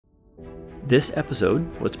This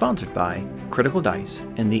episode was sponsored by Critical Dice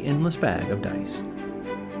and the Endless Bag of Dice.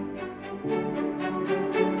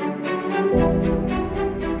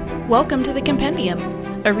 Welcome to the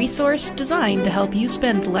Compendium, a resource designed to help you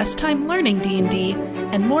spend less time learning D&D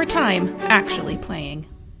and more time actually playing.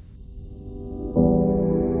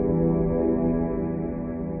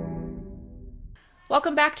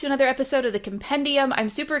 Welcome back to another episode of the Compendium. I'm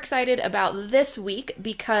super excited about this week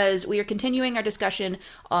because we are continuing our discussion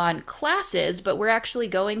on classes, but we're actually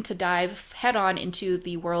going to dive head on into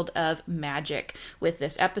the world of magic with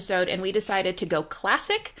this episode, and we decided to go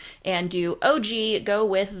classic and do OG, go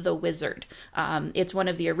with the wizard. It's one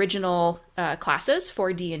of the original classes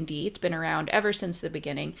for D&D. It's been around ever since the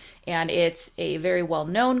beginning, and it's a very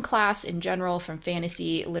well-known class in general from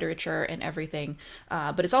fantasy, literature, and everything,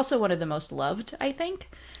 but it's also one of the most loved, I think.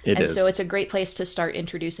 So it's a great place to start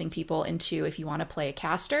introducing people into, if you want to play a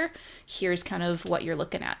caster, here's kind of what you're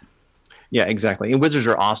looking at. Yeah, exactly. And wizards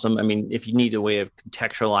are awesome. I mean, if you need a way of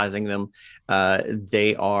contextualizing them,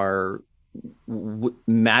 they are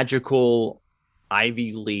magical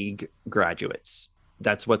Ivy League graduates.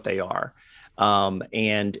 That's what they are.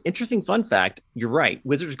 And interesting fun fact, you're right.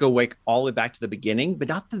 Wizards go like all the way back to the beginning, but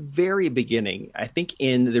not the very beginning. I think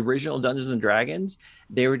in the original Dungeons and Dragons,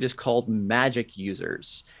 they were just called magic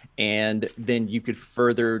users. And then you could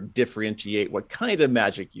further differentiate what kind of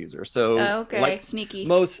magic user. So Sneaky.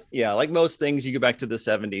 Like most things, you go back to the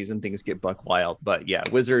 70s and things get buck wild. But yeah,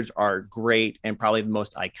 wizards are great and probably the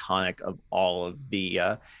most iconic of all of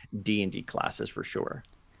the D&D classes for sure.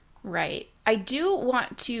 Right. I do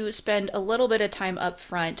want to spend a little bit of time up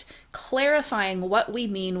front clarifying what we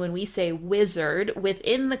mean when we say wizard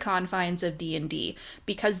within the confines of D&D,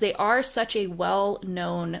 because they are such a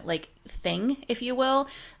well-known thing, if you will,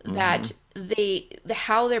 that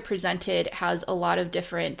how they're presented has a lot of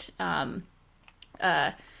different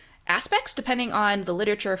aspects depending on the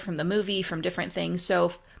literature from the movie, from different things.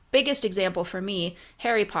 So biggest example for me,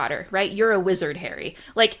 Harry Potter, right? You're a wizard, Harry.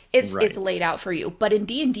 It's laid out for you. But in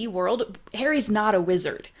D&D world, Harry's not a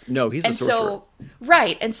wizard. No, he's a sorcerer.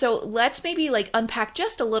 Right. And so let's maybe unpack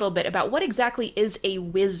just a little bit about what exactly is a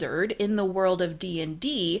wizard in the world of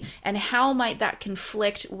D&D and how might that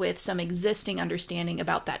conflict with some existing understanding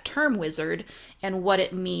about that term wizard and what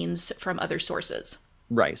it means from other sources.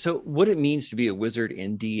 Right. So what it means to be a wizard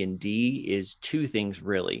in D&D is two things,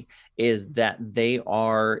 really, is that they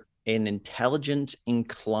are an intelligent,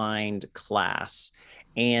 inclined class.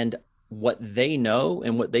 And what they know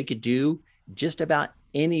and what they could do, just about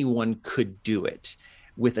anyone could do it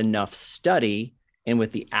with enough study and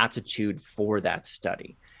with the aptitude for that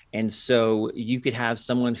study. And so you could have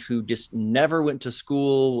someone who just never went to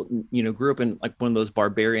school, grew up in one of those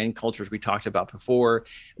barbarian cultures we talked about before.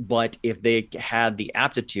 But if they had the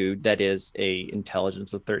aptitude, that is a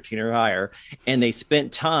intelligence of 13 or higher, and they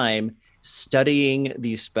spent time studying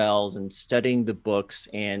these spells and studying the books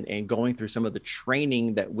and going through some of the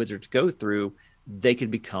training that wizards go through, they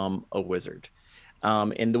could become a wizard.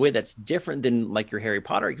 And the way that's different than your Harry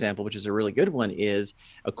Potter example, which is a really good one, is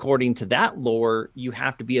according to that lore, you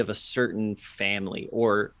have to be of a certain family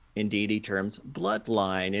or in D&D terms,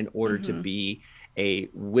 bloodline in order to be a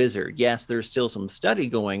wizard. Yes, there's still some study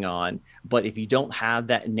going on, but if you don't have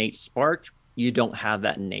that innate spark, you don't have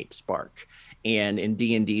that innate spark. And in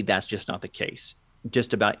D&D, that's just not the case.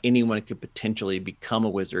 Just about anyone could potentially become a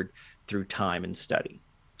wizard through time and study.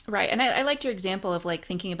 Right. And I liked your example of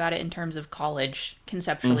thinking about it in terms of college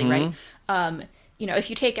conceptually, right? If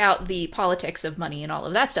you take out the politics of money and all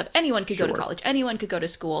of that stuff, anyone could go to college, anyone could go to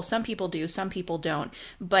school. Some people do, some people don't,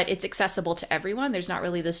 but it's accessible to everyone. There's not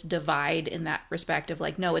really this divide in that respect of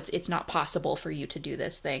no, it's not possible for you to do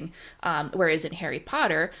this thing. Whereas in Harry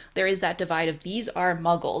Potter, there is that divide of these are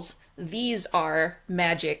muggles, these are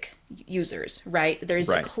magic users, right? There's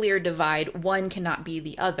a clear divide. One cannot be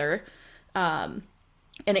the other.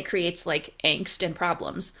 And it creates angst and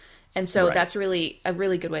problems. And so that's really a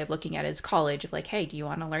really good way of looking at it as college of hey, do you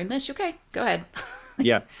want to learn this? Okay, go ahead.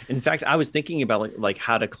 Yeah. In fact, I was thinking about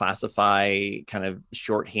how to classify kind of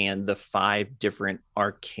shorthand the 5 different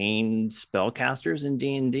arcane spellcasters in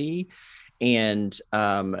D&D. And,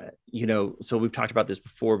 so we've talked about this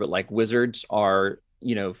before, but wizards are,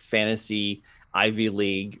 fantasy Ivy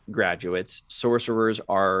League graduates. Sorcerers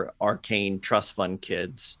are arcane trust fund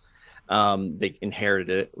kids. They inherited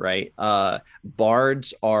it, right?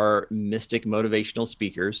 Bards are mystic motivational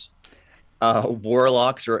speakers.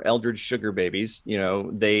 Warlocks are eldritch sugar babies.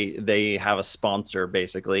 They have a sponsor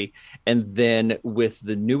basically. And then with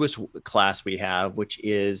the newest class we have, which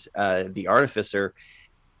is the artificer,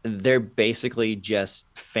 they're basically just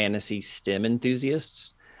fantasy STEM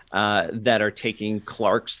enthusiasts. that are taking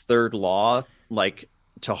Clarke's third law like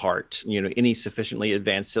to heart. Any sufficiently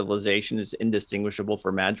advanced civilization is indistinguishable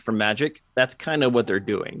from magic. That's kind of what they're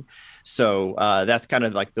doing. So that's kind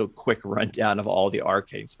of like the quick rundown of all the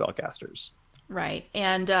arcane spellcasters. Right.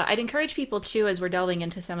 And I'd encourage people too, as we're delving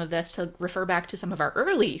into some of this, to refer back to some of our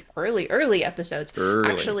early episodes. Early.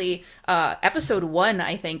 Actually, episode 1,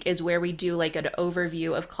 I think, is where we do like an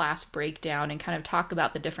overview of class breakdown and kind of talk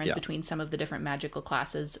about the difference Yeah. between some of the different magical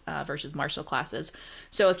classes versus martial classes.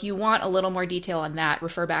 So if you want a little more detail on that,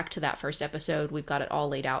 refer back to that first episode. We've got it all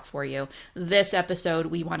laid out for you. This episode,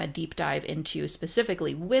 we want to deep dive into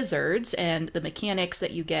specifically wizards and the mechanics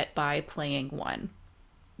that you get by playing one.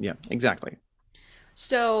 Yeah, exactly.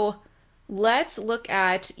 So let's look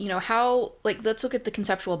at, how, like, let's look at the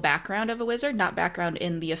conceptual background of a wizard, not background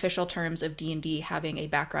in the official terms of D&D having a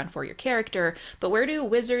background for your character, but where do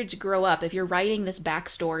wizards grow up? If you're writing this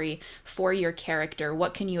backstory for your character,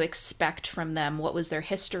 what can you expect from them? What was their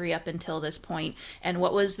history up until this point? And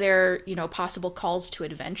what was their, possible calls to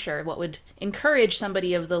adventure? What would encourage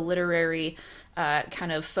somebody of the literary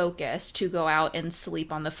kind of focus to go out and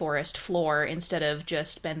sleep on the forest floor instead of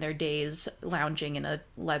just spend their days lounging in a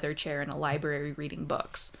leather chair in a library reading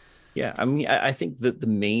books? Yeah, I mean, I think that the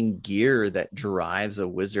main gear that drives a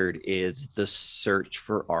wizard is the search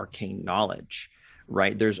for arcane knowledge,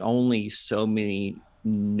 right? There's only so many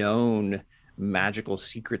known magical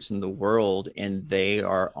secrets in the world, and they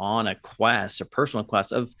are on a quest, a personal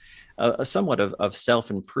quest of somewhat of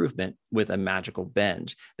self-improvement with a magical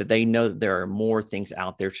bend, that they know that there are more things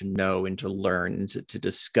out there to know and to learn and to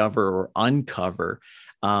discover or uncover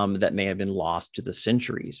that may have been lost to the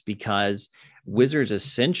centuries, because wizards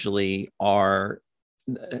essentially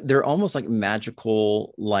they're almost like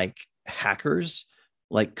magical, like hackers,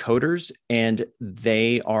 like coders, and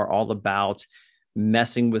they are all about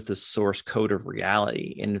messing with the source code of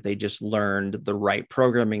reality. And if they just learned the right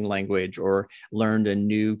programming language or learned a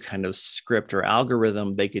new kind of script or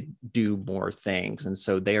algorithm, they could do more things. And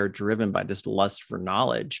so they are driven by this lust for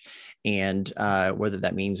knowledge. And whether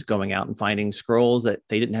that means going out and finding scrolls that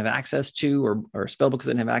they didn't have access to, or spell books they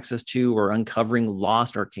didn't have access to, or uncovering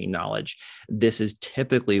lost arcane knowledge, this is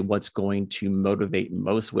typically what's going to motivate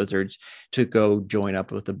most wizards to go join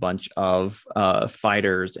up with a bunch of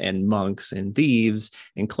fighters and monks and thieves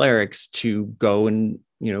and clerics to go and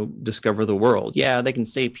discover the world. Yeah, they can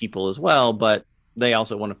save people as well, but they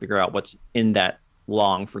also want to figure out what's in that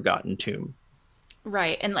long forgotten tomb.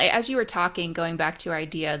 Right. And like, as you were talking, going back to your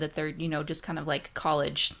idea that they're, just kind of like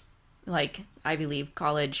college, like Ivy League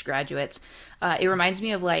college graduates, it reminds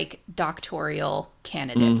me of like doctoral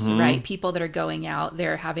candidates, right? People that are going out,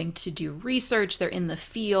 they're having to do research, they're in the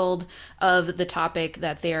field of the topic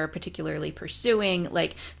that they're particularly pursuing.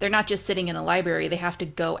 Like they're not just sitting in a library, they have to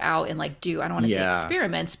go out and like do, I don't want to say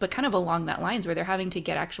experiments, but kind of along that lines where they're having to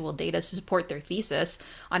get actual data to support their thesis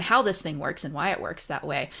on how this thing works and why it works that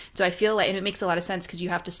way. So I feel like, and it makes a lot of sense because you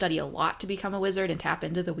have to study a lot to become a wizard and tap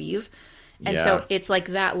into the weave. And so it's like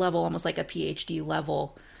that level, almost like a PhD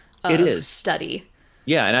level It of is. study.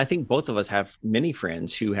 Yeah, and I think both of us have many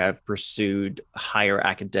friends who have pursued higher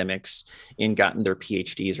academics and gotten their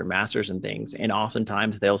PhDs or masters and things. And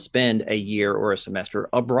oftentimes they'll spend a year or a semester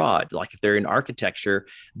abroad. Like if they're in architecture,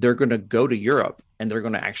 they're going to go to Europe and they're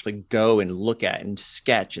going to actually go and look at and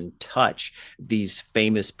sketch and touch these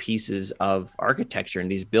famous pieces of architecture in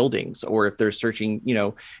these buildings. Or if they're searching,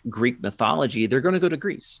 Greek mythology, they're going to go to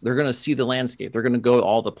Greece. They're going to see the landscape. They're going to go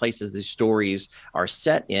all the places these stories are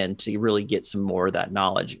set in to really get some more of that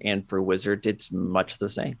knowledge. And for wizards, it's much the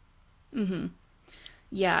same. Mm-hmm.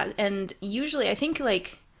 Yeah, and usually I think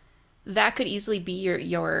like that could easily be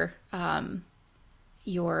your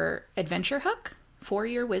adventure hook for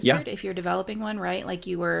your Yeah. wizard if you're developing one, right? Like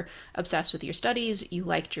you were obsessed with your studies, you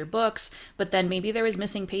liked your books, but then maybe there was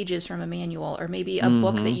missing pages from a manual, or maybe a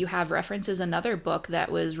book that you have references another book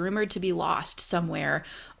that was rumored to be lost somewhere,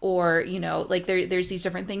 or like there's these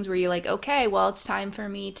different things where you're like, okay, well it's time for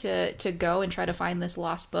me to go and try to find this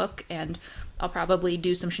lost book, and I'll probably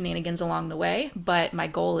do some shenanigans along the way, but my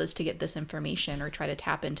goal is to get this information or try to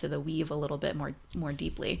tap into the weave a little bit more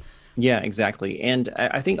deeply. Yeah, exactly. And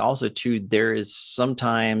I think also too, there is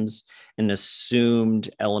sometimes an assumed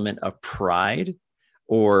element of pride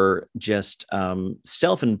or just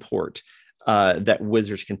self-import that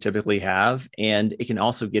wizards can typically have. And it can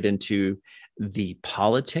also get into the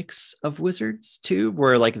politics of wizards too,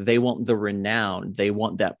 where like they want the renown, they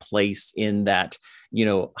want that place in that,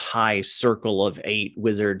 high circle of 8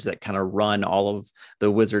 wizards that kind of run all of the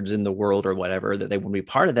wizards in the world or whatever, that they want to be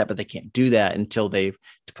part of that, but they can't do that until they've,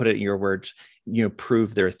 to put it in your words,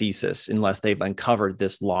 prove their thesis, unless they've uncovered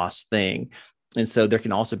this lost thing. And so there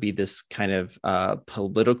can also be this kind of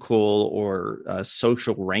political or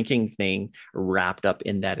social ranking thing wrapped up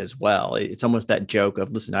in that as well. It's almost that joke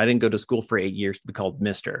of, listen, I didn't go to school for 8 years to be called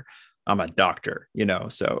Mister. I'm a doctor,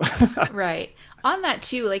 so. Right. On that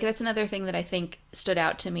too, like that's another thing that I think stood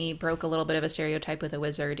out to me, broke a little bit of a stereotype with a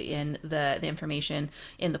wizard in the information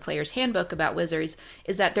in the player's handbook about wizards,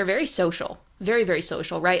 is that they're very social. Very, very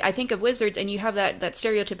social, right? I think of wizards and you have that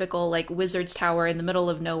stereotypical like wizard's tower in the middle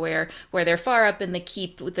of nowhere where they're far up in the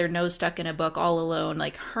keep with their nose stuck in a book all alone,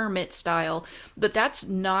 like hermit style. But that's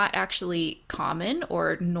not actually common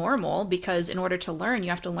or normal because in order to learn, you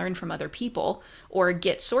have to learn from other people or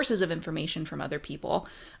get sources of information from other people.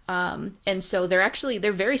 And so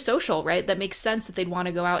they're very social, right? That makes sense that they'd want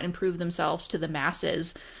to go out and prove themselves to the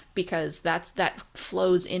masses because that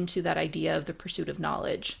flows into that idea of the pursuit of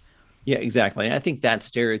knowledge. Yeah, exactly. And I think that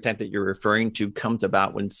stereotype that you're referring to comes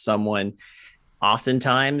about when someone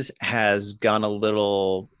oftentimes has gone a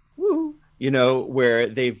little woo, where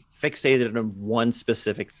they've fixated on one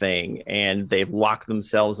specific thing and they've locked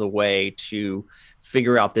themselves away to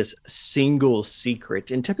figure out this single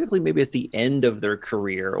secret. And typically, maybe at the end of their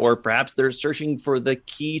career, or perhaps they're searching for the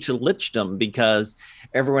key to lichdom because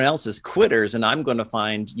everyone else is quitters and I'm going to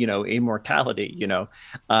find, immortality.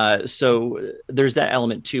 So there's that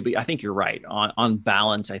element too. But I think you're right. On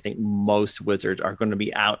balance, I think most wizards are going to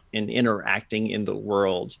be out and interacting in the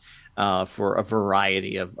world for a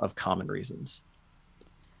variety of common reasons.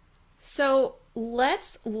 So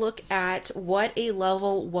let's look at what a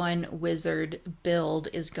level 1 wizard build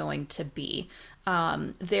is going to be.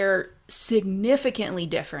 They're significantly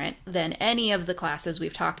different than any of the classes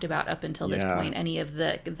we've talked about up until this point, any of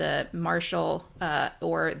the martial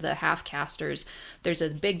or the half casters. There's a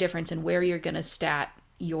big difference in where you're going to stat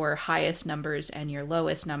your highest numbers and your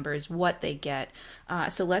lowest numbers, what they get.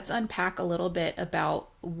 So let's unpack a little bit about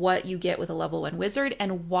what you get with a level 1 wizard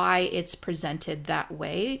and why it's presented that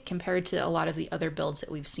way compared to a lot of the other builds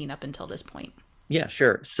that we've seen up until this point. Yeah,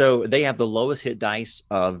 sure. So they have the lowest hit dice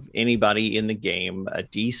of anybody in the game, a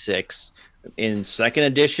D6. In second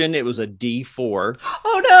edition, it was a D4.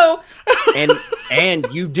 Oh no. and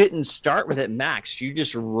you didn't start with it max. You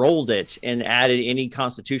just rolled it and added any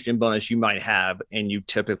constitution bonus you might have, and you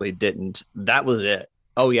typically didn't. That was it.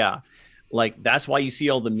 Oh yeah. Like that's why you see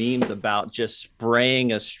all the memes about just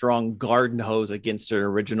spraying a strong garden hose against an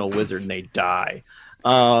original wizard and they die.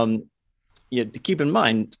 Keep in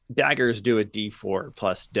mind, daggers do a D4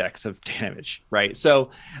 plus dex of damage, right?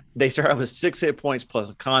 So they start out with 6 hit points plus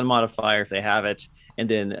a con modifier if they have it, and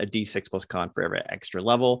then a D6 plus con for every extra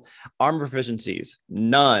level. Armor proficiencies,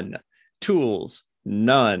 none. Tools,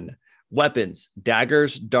 none. Weapons,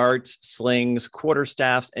 daggers, darts, slings,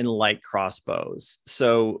 quarterstaffs, and light crossbows.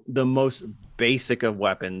 So the most basic of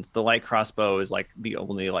weapons, the light crossbow is like the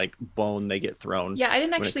only like bone they get thrown. Yeah, I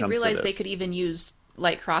didn't actually realize they could even use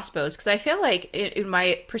light crossbows because I feel like in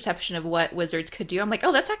my perception of what wizards could do, I'm like,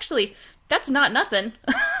 oh, that's not nothing.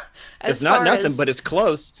 It's not nothing, but it's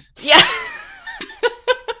close. Yeah.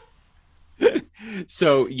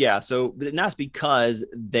 So that's because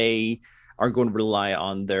they are going to rely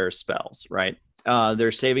on their spells, right?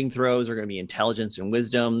 Their saving throws are going to be intelligence and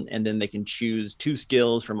wisdom, and then they can choose 2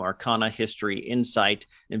 skills from Arcana, History, Insight,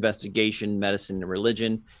 Investigation, Medicine, and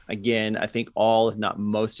Religion. Again, I think all, if not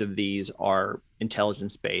most of these, are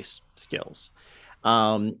intelligence-based skills.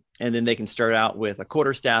 And then they can start out with a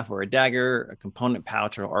quarterstaff or a dagger, a component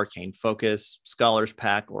pouch or arcane focus, scholar's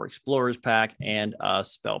pack or explorer's pack, and a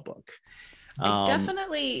spell book. I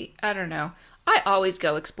don't know. I always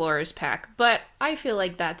go explorer's pack, but I feel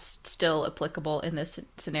like that's still applicable in this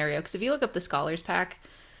scenario because if you look up the scholar's pack,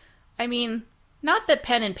 I mean, not that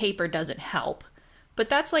pen and paper doesn't help, but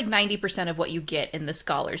that's like 90% of what you get in the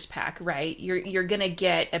scholar's pack, right? You're going to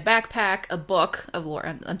get a backpack, a book of lore,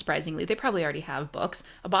 unsurprisingly, they probably already have books,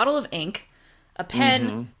 a bottle of ink, a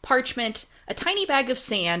pen, parchment, a tiny bag of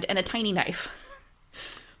sand, and a tiny knife.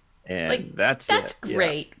 And like, that's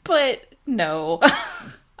great, yeah. But no.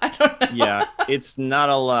 I don't know. Yeah, it's not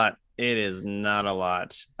a lot. It is not a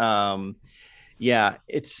lot.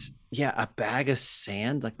 It's a bag of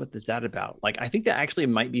sand. Like, what is that about? Like, I think that actually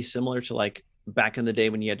might be similar to like back in the day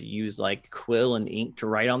when you had to use like quill and ink to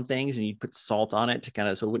write on things and you put salt on it to kind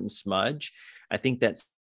of so it wouldn't smudge. I think that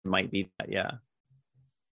might be that. Yeah.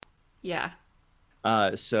 Yeah.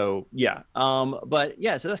 So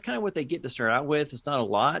that's kind of what they get to start out with. It's not a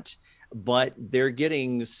lot, but they're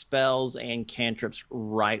getting spells and cantrips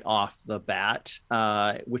right off the bat,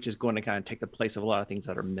 which is going to kind of take the place of a lot of things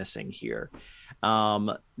that are missing here.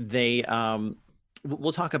 We'll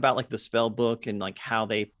talk about like the spell book and like how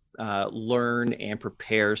they learn and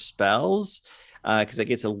prepare spells. because it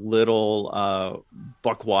gets a little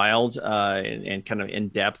buck wild and kind of in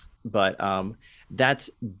depth. But that's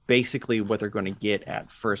basically what they're going to get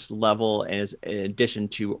at first level, as in addition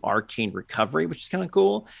to arcane recovery, which is kind of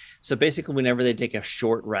cool. So basically, whenever they take a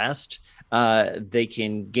short rest, they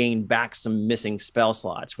can gain back some missing spell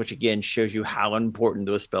slots, which again shows you how important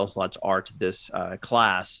those spell slots are to this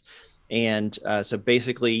class. And so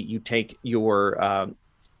basically, you take your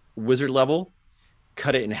wizard level,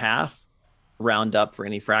 cut it in half, round up for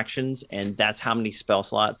any fractions, and that's how many spell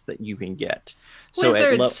slots that you can get. So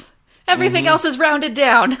Wizards. Everything else is rounded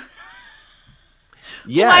down.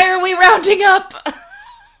 Yes. Why are we rounding up?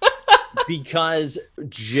 Because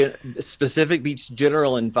specific beats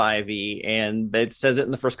general in 5e, and it says it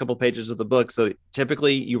in the first couple pages of the book. So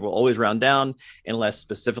typically you will always round down unless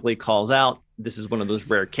specifically calls out. This is one of those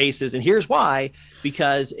rare cases, and here's why.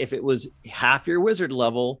 Because if it was half your wizard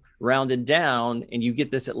level rounded down and you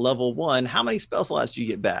get this at level 1, how many spell slots do you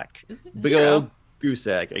get back? Big old goose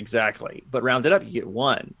egg. Exactly. But rounded up, you get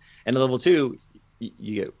 1. And at level 2,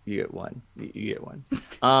 you get one. You get one.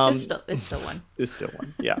 It's still 1. It's still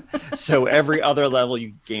 1. Yeah. So every other level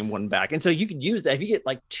you gain 1 back, and so you could use that if you get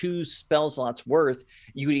like 2 spell slots worth.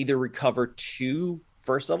 You could either recover 2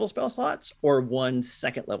 first level spell slots or 1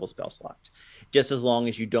 second level spell slot, just as long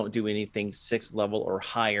as you don't do anything 6th level or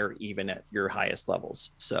higher, even at your highest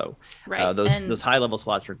levels. So those high level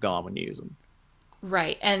slots are gone when you use them.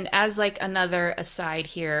 Right. And as like another aside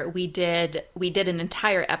here, we did an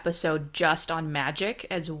entire episode just on magic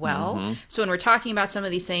as well. Mm-hmm. So when we're talking about some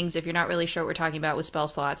of these things, if you're not really sure what we're talking about with spell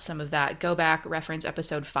slots, some of that, go back, reference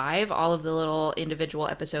episode 5. All of the little individual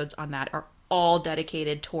episodes on that are all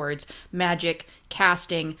dedicated towards magic,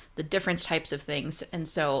 casting, the different types of things. And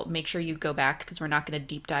so make sure you go back, because we're not going to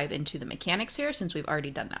deep dive into the mechanics here since we've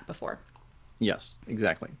already done that before. Yes,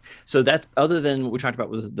 exactly. So that's, other than what we talked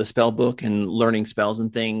about with the spell book and learning spells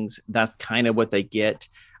and things, that's kind of what they get.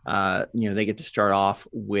 They get to start off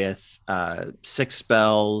with 6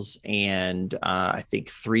 spells and I think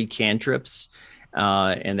 3 cantrips,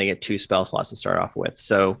 and they get 2 spell slots to start off with.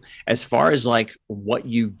 So as far as like what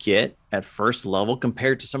you get at first level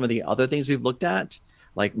compared to some of the other things we've looked at,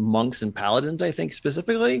 like monks and paladins, I think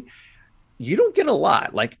specifically, you don't get a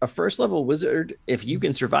lot. Like a first level wizard, if you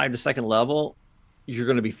can survive the second level, you're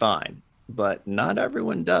going to be fine. But not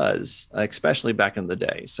everyone does, especially back in the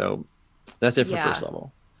day. So that's it for first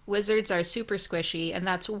level. Wizards are super squishy, and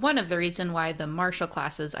that's one of the reasons why the martial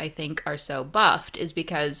classes, I think, are so buffed, is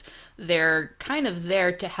because they're kind of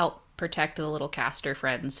there to help protect the little caster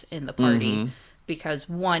friends in the party. Mm-hmm. Because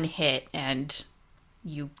one hit and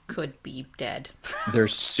you could be dead. They're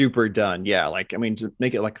super done. Yeah. Like, I mean, to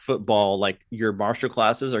make it like football, like your martial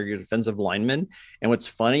classes are your defensive linemen. And what's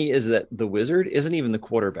funny is that the wizard isn't even the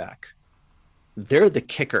quarterback. They're the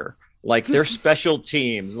kicker. Like they're special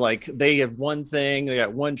teams. Like they have one thing, they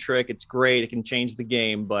got one trick. It's great. It can change the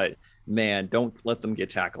game, but man, don't let them get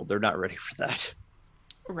tackled. They're not ready for that.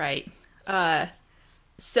 Right.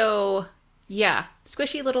 So yeah,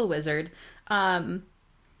 squishy little wizard.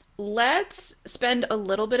 Let's spend a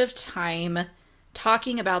little bit of time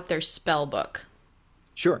talking about their spell book.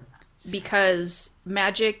 Sure. Because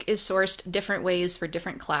magic is sourced different ways for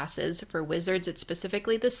different classes. For wizards, it's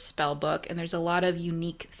specifically the spell book, and there's a lot of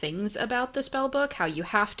unique things about the spell book, how you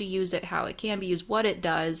have to use it, how it can be used, what it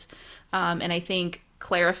does. And I think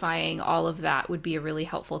clarifying all of that would be a really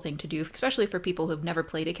helpful thing to do, especially for people who've never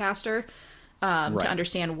played a caster. Right. To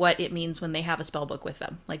understand what it means when they have a spell book with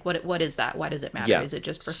them. Like, what is that? Why does it matter? Yeah. Is it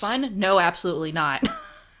just for fun? No, absolutely not.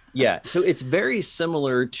 Yeah, so it's very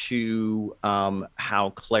similar to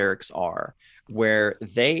how clerics are, where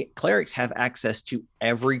clerics have access to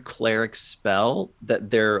every cleric spell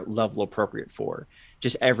that they're level appropriate for.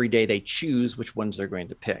 Just every day they choose which ones they're going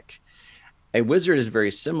to pick. A wizard is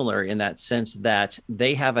very similar in that sense that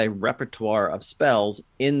they have a repertoire of spells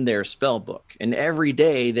in their spell book, and every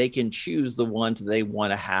day they can choose the ones they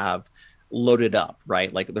want to have loaded up,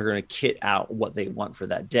 right? Like they're going to kit out what they want for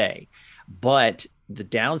that day. But the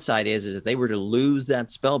downside is if they were to lose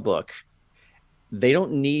that spell book, they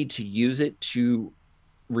don't need to use it to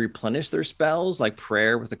replenish their spells like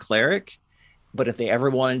prayer with a cleric. But if they ever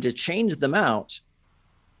wanted to change them out,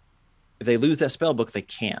 if they lose that spell book, they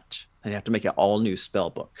can't. They have to make an all new spell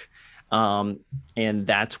book. And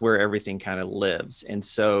that's where everything kind of lives. And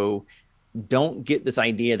so don't get this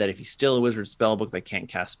idea that if you steal a wizard spell book, they can't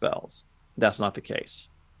cast spells. That's not the case.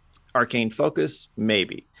 Arcane focus,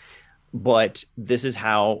 maybe. But this is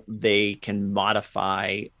how they can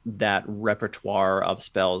modify that repertoire of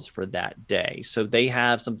spells for that day. So they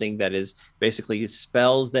have something that is basically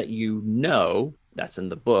spells that you know, that's in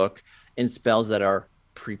the book, and spells that are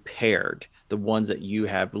prepared, the ones that you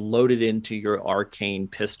have loaded into your arcane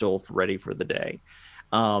pistol ready for the day.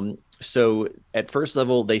 So at first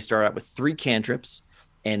level, they start out with 3 cantrips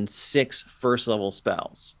and 6 first level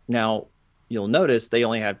spells. Now, you'll notice they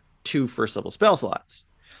only have 2 first level spell slots.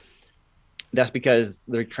 That's because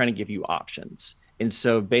they're trying to give you options. And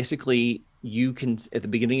so basically, you can, at the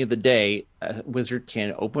beginning of the day, a wizard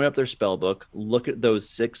can open up their spell book, look at those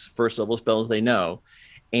 6 first level spells they know,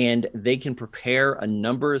 and they can prepare a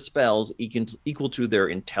number of spells equal to their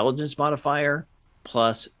intelligence modifier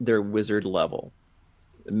plus their wizard level,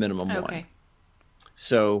 minimum 1.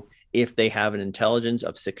 So if they have an intelligence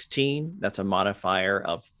of 16, that's a modifier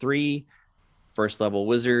of 3, first level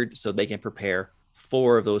wizard, so they can prepare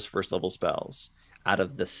 4 of those first level spells out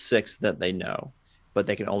of the 6 that they know. But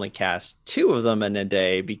they can only cast 2 of them in a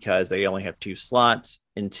day because they only have 2 slots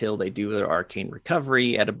until they do their arcane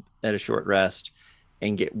recovery at a short rest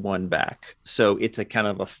and get 1 back. So it's a kind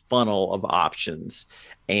of a funnel of options,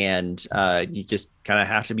 and you just kind of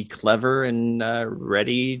have to be clever and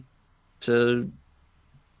ready to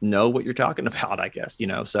know what you're talking about, I guess,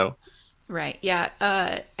 so. Right. Yeah.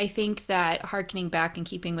 I think that harkening back and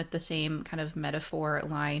keeping with the same kind of metaphor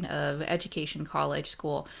line of education, college,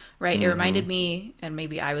 school, right? Mm-hmm. It reminded me, and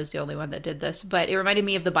maybe I was the only one that did this, but it reminded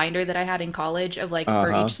me of the binder that I had in college of like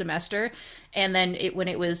for each semester. And then when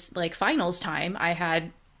it was like finals time, I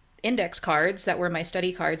had index cards that were my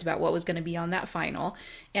study cards about what was going to be on that final,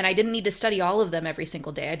 and I didn't need to study all of them every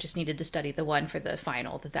single day. I just needed to study the one for the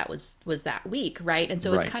final that was that week, right? And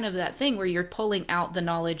so it's kind of that thing where you're pulling out the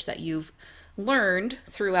knowledge that you've learned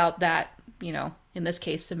throughout that, in this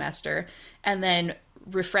case semester, and then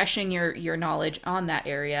refreshing your knowledge on that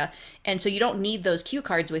area. And so you don't need those cue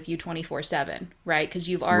cards with you 24/7, right? Because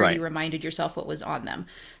you've already reminded yourself what was on them.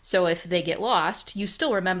 So if they get lost, you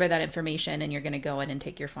still remember that information, and you're going to go in and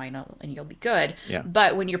take your final and you'll be good. Yeah.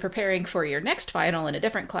 But when you're preparing for your next final in a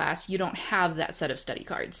different class, you don't have that set of study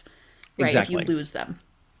cards, right? Exactly. If you lose them.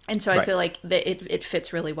 And so I feel like that it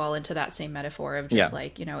fits really well into that same metaphor of just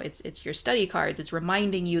like, it's your study cards. It's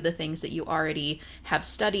reminding you the things that you already have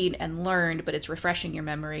studied and learned, but it's refreshing your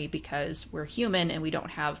memory because we're human and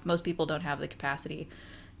most people don't have the capacity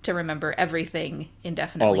to remember everything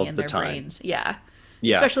indefinitely in their brains. Yeah.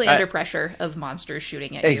 Especially under pressure of monsters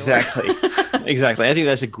shooting at you. Exactly. Exactly. I think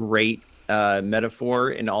that's a great metaphor,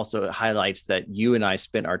 and also it highlights that you and I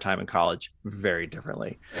spent our time in college very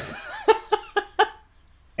differently.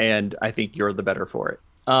 And I think you're the better for it.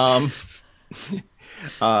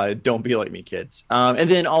 Don't be like me, kids. And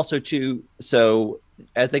then also too, so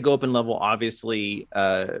as they go up in level, obviously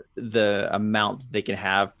the amount they can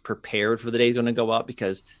have prepared for the day is going to go up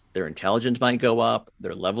because their intelligence might go up,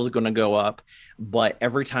 their level is going to go up. But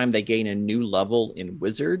every time they gain a new level in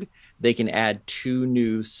Wizard, they can add 2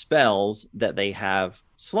 new spells that they have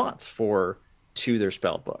slots for to their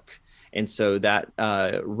spell book. And so that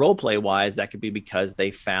role play wise, that could be because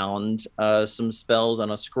they found some spells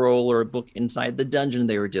on a scroll or a book inside the dungeon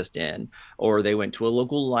they were just in, or they went to a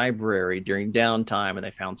local library during downtime and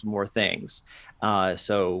they found some more things.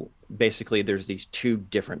 So basically there's these 2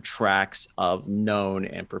 different tracks of known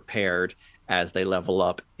and prepared as they level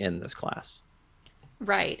up in this class.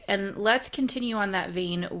 Right. And let's continue on that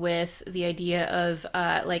vein with the idea of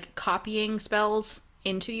like copying spells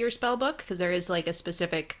into your spell book, because there is like a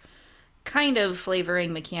specific kind of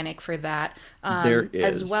flavoring mechanic for that, there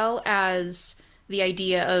is, as well as the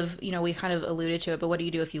idea of, we kind of alluded to it, but what do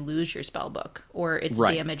you do if you lose your spell book or it's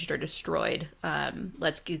damaged or destroyed?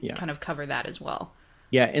 Let's kind of cover that as well.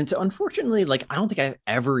 Yeah, and so unfortunately, like, I don't think I've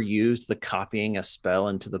ever used the copying a spell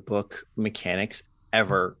into the book mechanics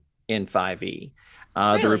ever in 5e.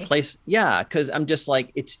 Really? Because I'm just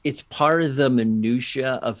like, it's part of the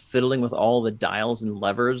minutia of fiddling with all the dials and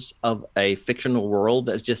levers of a fictional world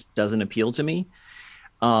that just doesn't appeal to me.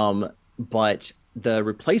 But the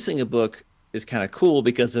replacing a book is kind of cool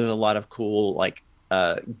because there's a lot of cool like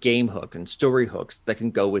game hook and story hooks that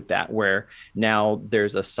can go with that, where now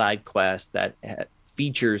there's a side quest that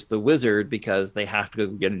features the wizard because they have to go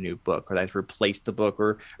get a new book, or they have to replace the book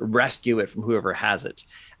or rescue it from whoever has it,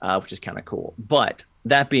 which is kind of cool. But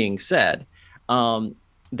that being said,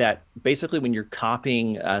 that basically when you're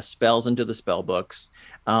copying spells into the spell books,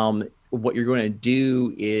 what you're going to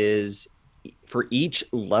do is for each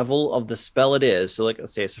level of the spell it is, so like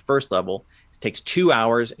let's say it's the first level, it takes 2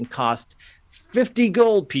 hours and costs 50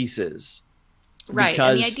 gold pieces. Right.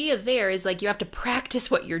 And the because idea there is like you have to practice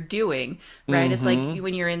what you're doing, right? It's like hmm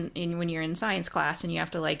when you're when you're in science class and you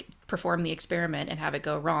have to like perform the experiment and have it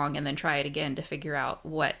go wrong and then try it again to figure out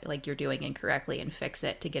what like you're doing incorrectly and fix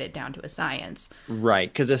it to get it down to a science.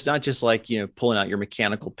 right, because it's not just like, pulling out your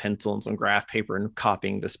mechanical pencil and some graph paper and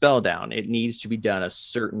copying the spell down. It needs to be done a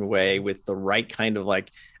certain way with the right kind of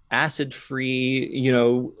like acid free,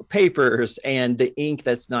 papers, and the ink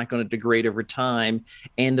that's not going to degrade over time.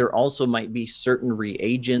 And there also might be certain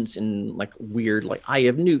reagents and like weird like eye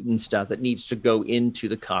of Newton stuff that needs to go into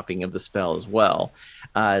the copying of the spell as well.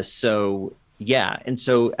 So yeah, and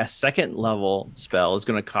so a second level spell is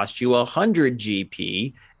going to cost you 100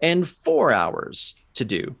 GP and 4 hours to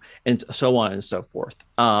do, and so on and so forth.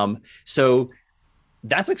 So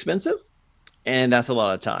that's expensive, and that's a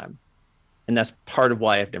lot of time, and that's part of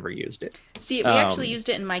why I've never used it. See, we actually Um, used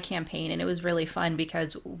it in my campaign, and it was really fun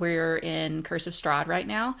because we're in Curse of Strahd right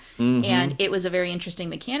now, and mm-hmm. it was a very interesting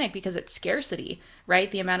mechanic because it's scarcity, right?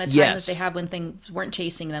 The amount of time that they Yes. have when things weren't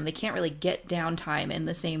chasing them, they can't really get downtime in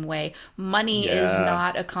the same way. Money is Yeah.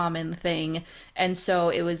 not a common thing, and so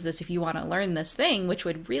it was this: if you want to learn this thing, which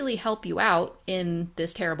would really help you out in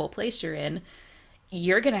this terrible place you're in,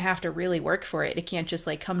 you're going to have to really work for it. It can't just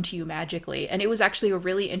like come to you magically. And it was actually a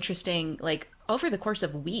really interesting, like over the course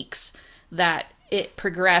of weeks, that it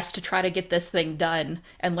progressed to try to get this thing done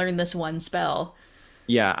and learn this one spell.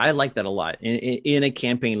 Yeah, I like that a lot. In a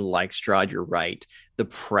campaign like Strahd, you're right. The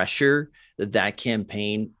pressure that that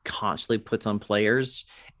campaign constantly puts on players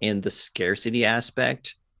and the scarcity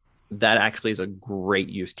aspect, that actually is a great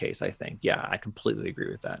use case, I think. Yeah, I completely agree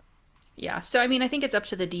with that. Yeah. So, I mean, I think it's up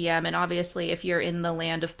to the DM. And obviously, if you're in the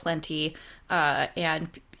land of plenty and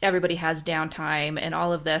everybody has downtime and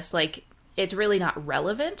all of this, like, it's really not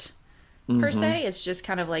relevant per Mm-hmm. se. It's just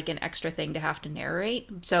kind of like an extra thing to have to narrate.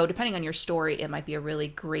 So, depending on your story, it might be a really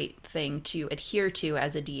great thing to adhere to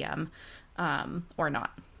as a DM or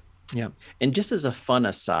not. Yeah. And just as a fun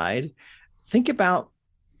aside, think about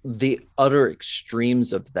the utter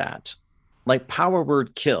extremes of that. Like power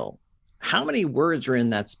word kill. How many words are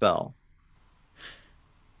in that spell?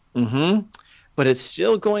 Mm-hmm. But it's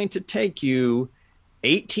still going to take you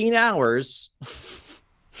 18 hours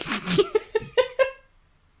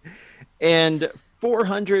and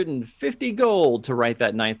 450 gold to write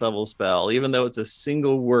that ninth level spell, even though it's a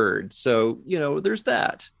single word. So, there's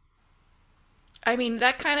that. I mean,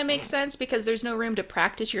 that kind of makes sense because there's no room to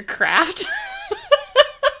practice your craft.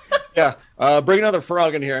 Yeah. Bring another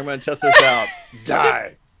frog in here. I'm going to test this out.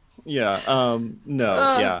 Die. Yeah.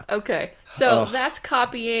 No. Yeah. Okay. So Oh, that's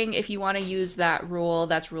copying. If you want to use that rule,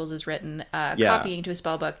 that's rules is written, yeah. copying to a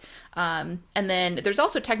spell book. And then there's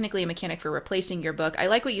also technically a mechanic for replacing your book. I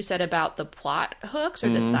like what you said about the plot hooks or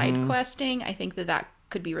the side Mm-hmm. questing. I think that that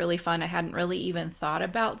could be really fun. I hadn't really even thought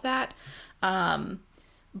about that.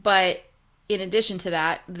 But in addition to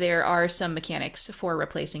that, there are some mechanics for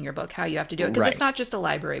replacing your book, how you have to do it, because it's Right. not just a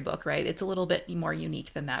library book, right? It's a little bit more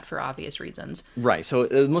unique than that for obvious reasons. Right. So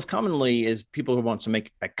most commonly is people who want to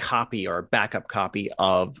make a copy or a backup copy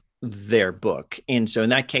of their book. And so in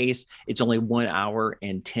that case, it's only 1 hour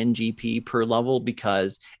and 10 GP per level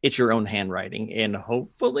because it's your own handwriting. And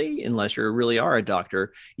hopefully, unless you really are a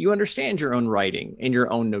doctor, you understand your own writing and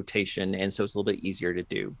your own notation. And so it's a little bit easier to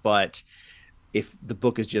do. But if the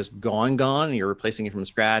book is just gone and you're replacing it from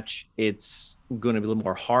scratch, it's going to be a little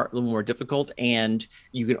more hard, a little more difficult, and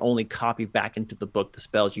you can only copy back into the book the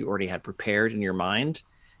spells you already had prepared in your mind,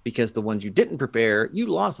 because the ones you didn't prepare, you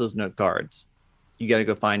lost those note cards. You got to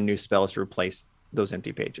go find new spells to replace those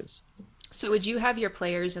empty pages. So would you have your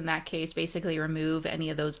players in that case basically remove any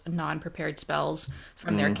of those non-prepared spells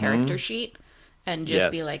from their character Mm-hmm. sheet and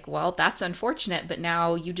just be Yes. like, well, that's unfortunate, but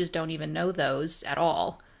now you just don't even know those at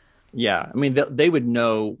all. Yeah. I mean, they would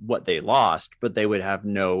know what they lost, but they would have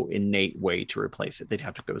no innate way to replace it. They'd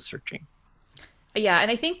have to go searching. Yeah,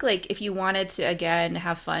 and I think like if you wanted to again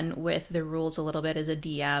have fun with the rules a little bit as a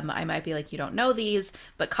DM, I might be like, you don't know these,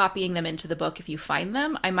 but copying them into the book if you find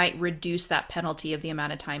them, I might reduce that penalty of the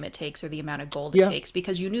amount of time it takes or the amount of gold it Yeah. takes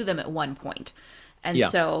because you knew them at one point. And Yeah.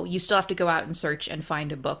 so you still have to go out and search and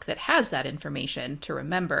find a book that has that information to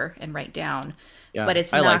remember and write down, Yeah. but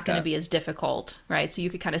it's I not like going to that. be as difficult, right? So you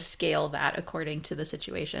could kind of scale that according to the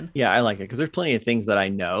situation. Yeah, I like it because there's plenty of things that I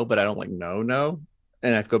know, but I don't like no.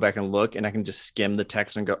 And I have to go back and look, and I can just skim the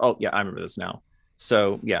text and go, oh, yeah, I remember this now.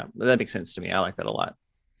 So, yeah, that makes sense to me. I like that a lot.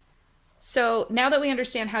 So now that we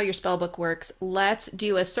understand how your spellbook works, let's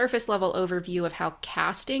do a surface level overview of how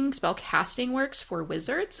casting, spell casting works for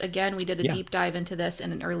wizards. Again, we did a Yeah. deep dive into this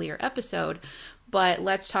in an earlier episode, but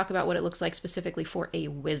let's talk about what it looks like specifically for a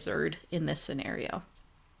wizard in this scenario.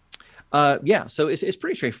 Yeah, so it's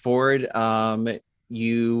pretty straightforward.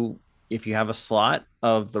 You if you have a slot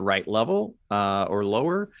of the right level or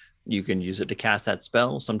lower, you can use it to cast that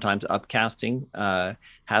spell. Sometimes upcasting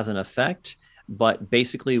has an effect, but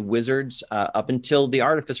basically wizards up until the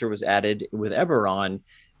artificer was added with Eberron,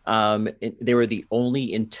 they were the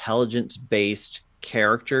only intelligence-based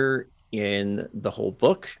character in the whole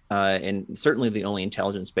book, and certainly the only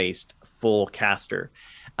intelligence-based full caster.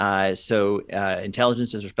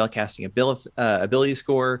 Intelligence is their spellcasting ability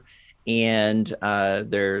score, and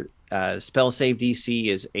their spell save DC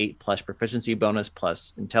is 8 plus proficiency bonus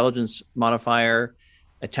plus intelligence modifier.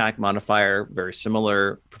 Attack modifier, very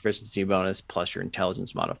similar, proficiency bonus plus your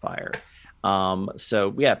intelligence modifier.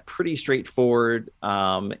 So yeah, pretty straightforward.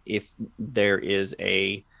 Um, if there's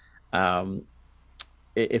a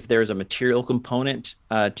material component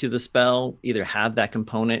to the spell, either have that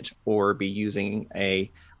component or be using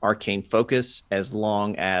a arcane focus, as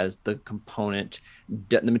long as the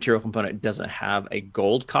material component doesn't have a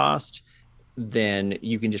gold cost, then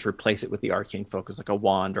you can just replace it with the arcane focus, like a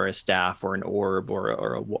wand or a staff or an orb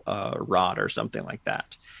or a rod or something like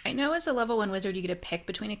that. I know as a level 1 wizard, you get to pick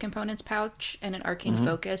between a components pouch and an arcane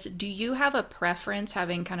focus. Do you have a preference,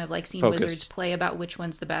 having kind of like seen Focus. wizards play, about which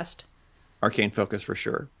one's the best? Arcane focus for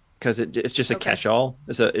sure, because it's just a catch-all.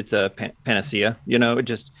 It's a panacea. It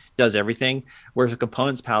just does everything. Whereas a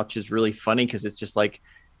components pouch is really funny because it's just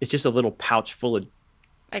a little pouch full of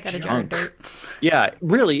I got junk. a jar of dirt. Yeah, it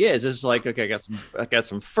really is. It's like, okay, I got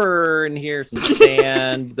some fur in here, some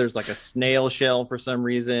sand. There's like a snail shell for some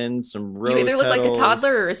reason. Some rose You either look petals. like a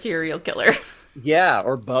toddler or a serial killer. Yeah,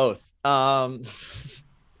 or both.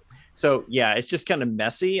 So yeah, it's just kind of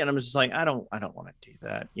messy, and I'm just like, I don't want to do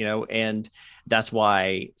that, and that's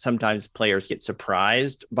why sometimes players get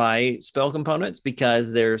surprised by spell components,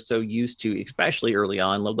 because they're so used to, especially early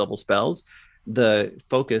on low level spells, the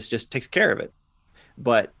focus just takes care of it.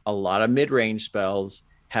 But a lot of mid-range spells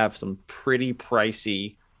have some pretty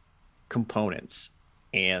pricey components,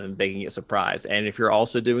 and they can get surprised. And if you're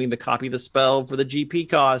also doing the copy the spell for the GP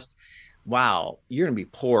cost, wow, you're gonna be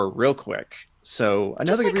poor real quick. So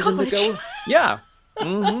another good reason to go, yeah,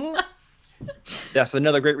 that's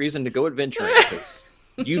another great reason to go adventuring, because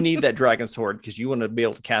you need that dragon sword, because you want to be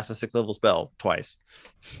able to cast a 6th level spell twice.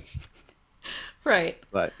 Right.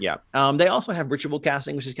 But yeah, they also have ritual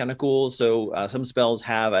casting, which is kind of cool. So some spells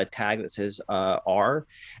have a tag that says R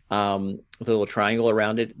with a little triangle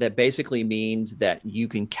around it. That basically means that you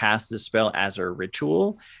can cast the spell as a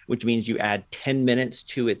ritual, which means you add 10 minutes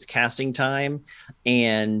to its casting time,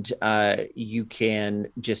 and you can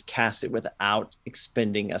just cast it without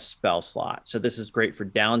expending a spell slot. So this is great for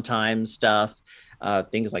downtime stuff.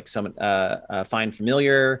 Things like Find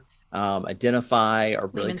Familiar, Identify are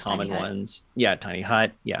really common ones. Yeah, Tiny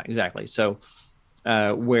Hut. Yeah, exactly. So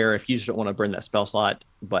where if you just don't want to burn that spell slot,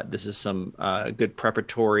 but this is some good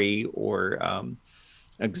preparatory or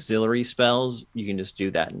auxiliary spells, you can just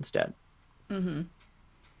do that instead. And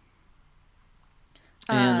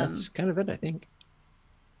that's kind of it, I think.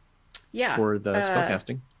 Yeah. For the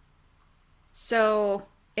spellcasting. So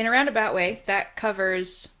in a roundabout way, that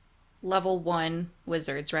covers level 1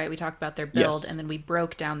 wizards, right? We talked about their build, and then we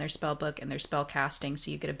broke down their spell book and their spell casting, so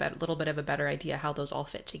you get a little bit of a better idea how those all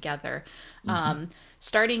fit together.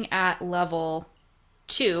 Starting at level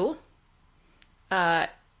 2, level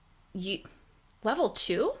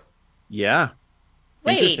 2? Yeah.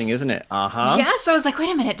 Wait. Interesting, isn't it? Yeah, so I was like, wait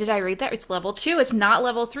a minute, did I read that? It's level 2. It's not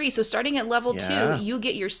level 3. So starting at level 2, you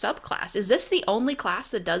get your subclass. Is this the only class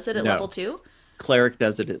that does it at level 2? Cleric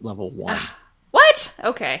does it at level 1. What?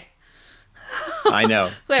 Okay. I know.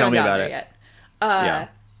 Tell me about it. Yet. All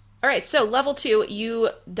right, so level 2, you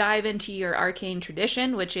dive into your arcane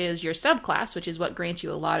tradition, which is your subclass, which is what grants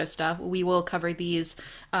you a lot of stuff. We will cover these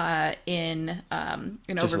in an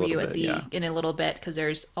overview in a little bit, because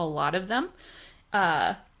there's a lot of them.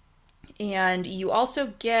 And you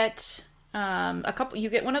also get a couple. You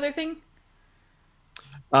get one other thing.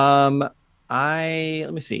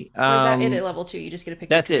 Let me see. Or is that it at level 2? You just get to pick.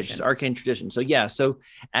 That's it, just arcane tradition. So yeah, so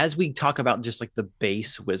as we talk about just like the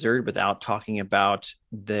base wizard without talking about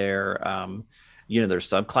their their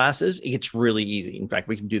subclasses, it gets really easy. In fact,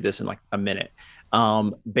 we can do this in like a minute.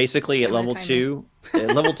 Basically at level 2,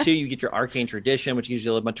 you get your arcane tradition, which gives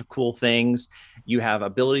you a bunch of cool things. You have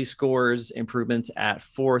ability scores improvements at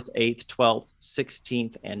 4th, 8th, 12th,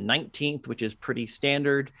 16th, and 19th, which is pretty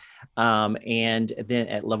standard. And then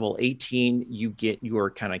at level 18, you get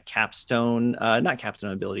your kind of capstone, not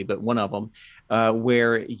capstone ability, but one of them,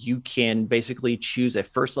 where you can basically choose a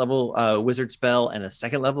 1st level wizard spell and a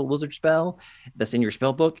 2nd level wizard spell that's in your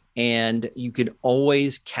spell book, and you could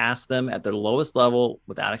always cast them at their lowest level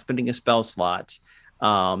without expending a spell slot.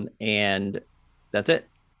 And that's it.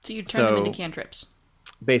 So you turn them into So cantrips.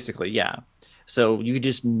 basically, yeah. So you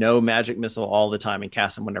just know magic missile all the time and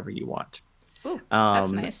cast them whenever you want. Ooh,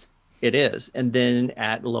 that's Um, nice. it is. And then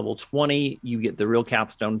at level 20, you get the real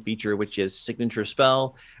capstone feature, which is signature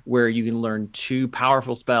spell, where you can learn 2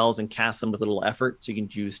 powerful spells and cast them with little effort. So you can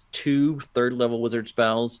use 2 third level wizard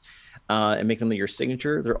spells and make them your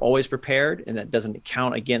signature. They're always prepared, and that doesn't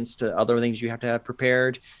count against other things you have to have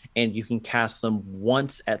prepared. And you can cast them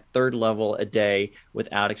once at 3rd level a day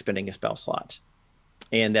without expending a spell slot.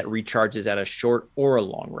 And that recharges at a short or a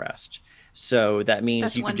long rest. So that means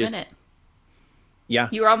That's you could one just, minute. yeah.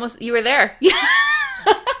 You were there.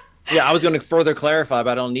 Yeah, I was going to further clarify,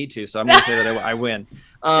 but I don't need to. So I'm going to say that I win.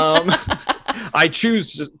 I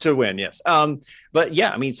choose to win, yes. But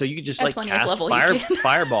yeah, I mean, so you could just At like 20th cast level, you can.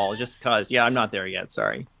 fireball just because. Yeah, I'm not there yet.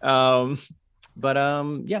 Sorry. But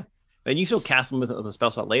yeah, and you still cast them with a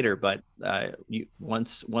spell slot later. But you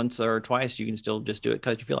once or twice, you can still just do it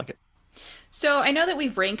because you feel like it. So I know that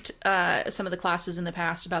we've ranked some of the classes in the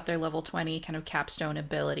past about their level 20 kind of capstone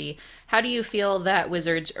ability. How do you feel that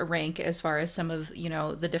wizards rank as far as some of,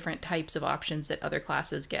 the different types of options that other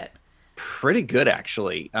classes get? Pretty good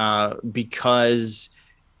actually, because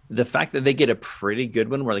the fact that they get a pretty good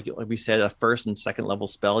one where like we said, a 1st and 2nd level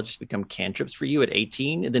spell just become cantrips for you at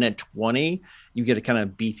 18, and then at 20 you get a kind of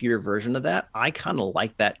beefier version of that. I kind of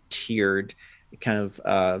like that tiered kind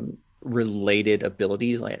of related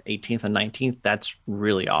abilities like 18th and 19th. That's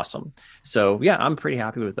really awesome. So yeah, I'm pretty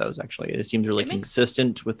happy with those actually. It seems really It makes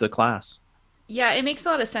consistent with the class. Yeah, it makes a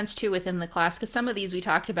lot of sense too within the class because some of these we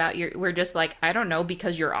talked about, we're just like, I don't know,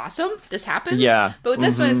 because you're awesome, this happens. Yeah. But with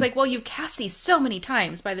this one, it's Mm-hmm. like, well, you've cast these so many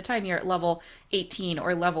times by the time you're at level 18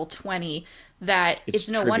 or level 20 that It's it's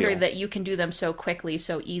no wonder trivial. that you can do them so quickly,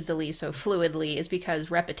 so easily, so fluidly, is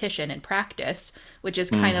because repetition and practice, which is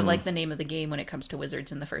kind of Mm-hmm. like the name of the game when it comes to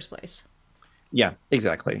wizards in the first place. Yeah,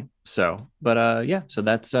 exactly. So, but yeah, so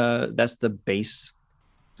that's the base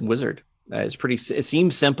wizard. It's pretty. It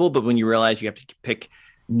seems simple, but when you realize you have to pick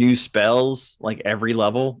new spells like every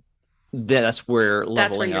level, then that's where That's where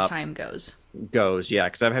leveling your up time goes. goes. Yeah,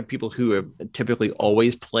 because I've had people who have typically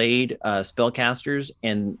always played spellcasters,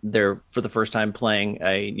 and they're for the first time playing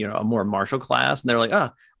a more martial class, and they're like,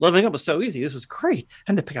 ah, leveling up was so easy. This was great.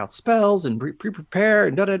 I had to pick out spells and pre-prepare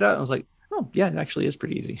and da da da. I was like, oh yeah, it actually is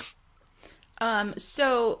pretty easy.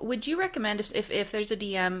 So would you recommend if there's a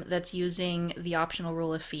DM that's using the optional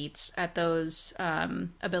rule of feats at those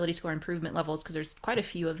ability score improvement levels, because there's quite a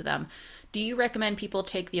few of them, do you recommend people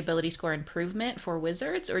take the ability score improvement for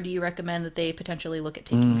wizards, or do you recommend that they potentially look at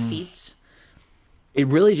taking Mm. feats? It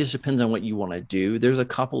really just depends on what you want to do. There's a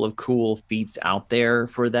couple of cool feats out there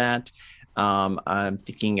for that. I'm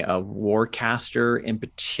thinking of Warcaster in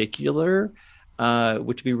particular,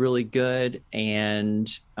 which would be really good. And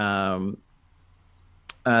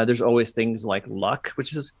there's always things like Luck,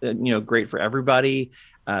 which is great for everybody.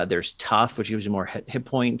 There's Tough, which gives you more hit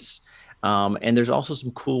points. And there's also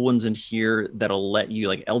some cool ones in here that'll let you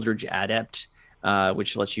like Eldritch Adept,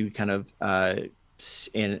 which lets you kind of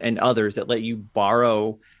and others that let you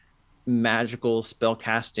borrow magical spell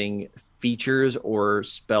casting features or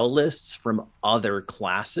spell lists from other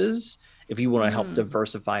classes if you want to help Mm.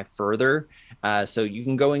 diversify further. So you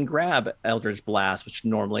can go and grab Eldritch Blast, which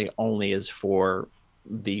normally only is for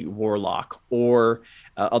the Warlock, or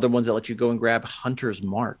other ones that let you go and grab Hunter's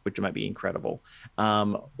Mark, which might be incredible,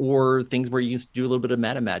 or things where you do a little bit of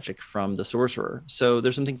meta magic from the Sorcerer. So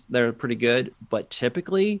there's some things that are pretty good, but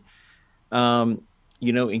typically um,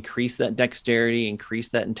 increase that dexterity, increase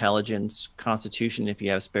that intelligence, constitution if you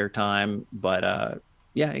have spare time. But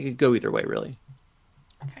yeah, it could go either way, really.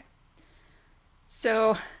 Okay.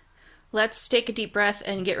 So let's take a deep breath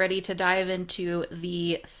and get ready to dive into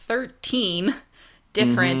the 13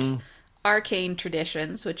 different Mm-hmm. arcane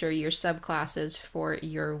traditions, which are your subclasses for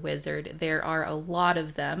your wizard. There are a lot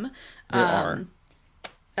of them. There are.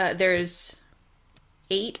 There's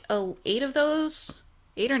eight of those.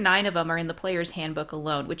 8 or 9 of them are in the player's handbook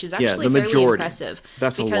alone, which is Yeah, actually the fairly majority. impressive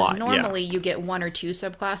That's a because lot. Yeah. normally you get 1 or 2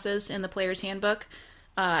 subclasses in the player's handbook,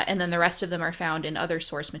 and then the rest of them are found in other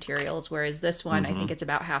source materials. Whereas this one, I think Mm-hmm. it's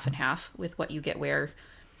about half and half with what you get where.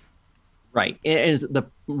 Right. And the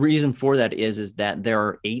reason for that is that there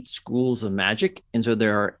are 8 schools of magic. And so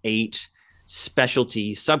there are 8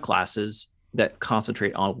 specialty subclasses that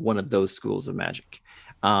concentrate on one of those schools of magic.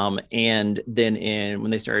 And then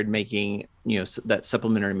when they started making, that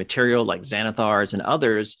supplementary material like Xanathars and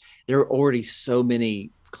others, there are already so many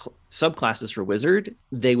subclasses for wizard,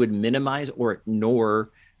 they would minimize or ignore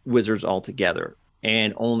wizards altogether.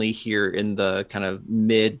 And only here in the kind of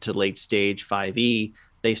mid to late stage 5e,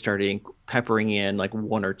 they started peppering in like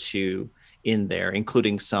one or two in there,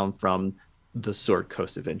 including some from the Sword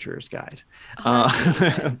Coast Adventurers Guide,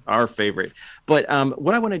 our favorite. But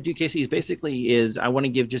what I want to do, Casey, is I want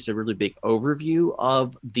to give just a really big overview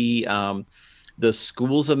of the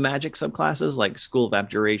schools of magic subclasses, like School of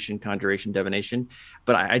Abjuration, Conjuration, Divination.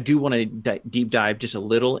 But I do want to deep dive just a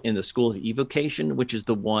little in the School of Evocation, which is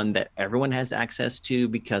the one that everyone has access to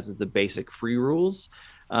because of the basic free rules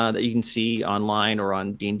that you can see online or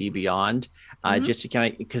on D&D Beyond, just to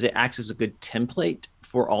kind of, because it acts as a good template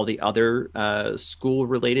for all the other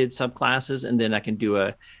school-related subclasses. And then I can do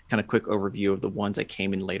a kind of quick overview of the ones that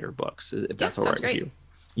came in later books, if that's all right with you.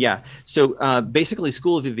 Yeah. So basically,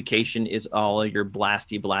 School of Evocation is all your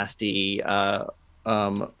blasty,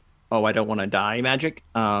 oh, I don't want to die magic,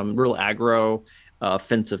 real aggro,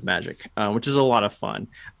 offensive magic, which is a lot of fun.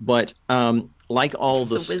 But like all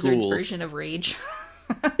the schools, wizard's version of Rage.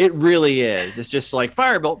 It really is. It's just like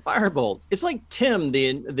firebolt, firebolt. It's like Tim,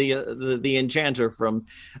 the enchanter from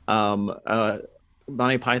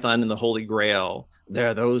Monty Python and the Holy Grail. There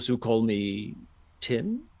are those who call me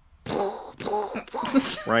Tim.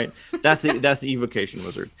 Right. That's the evocation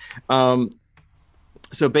wizard.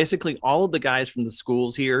 So basically all of the guys from the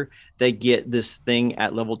schools here, they get this thing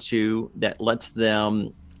at level 2 that lets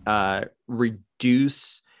them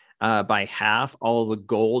reduce by half all the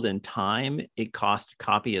gold and time it costs to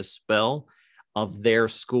copy a spell of their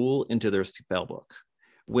school into their spell book,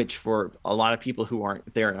 which for a lot of people who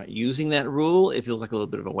aren't, they're not using that rule, it feels like a little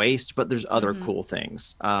bit of a waste, but there's other cool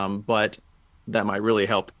things. But that might really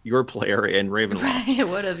help your player in Ravenloft. It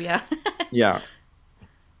would have, yeah. Yeah.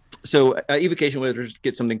 So evocation wizards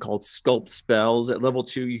get something called sculpt spells. At level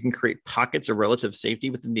 2, you can create pockets of relative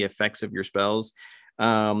safety within the effects of your spells.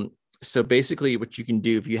 So basically what you can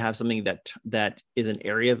do if you have something that is an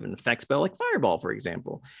area of an effect spell, like Fireball, for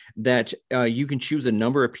example, that you can choose a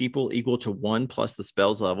number of people equal to 1 plus the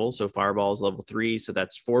spell's level. So Fireball is level 3, so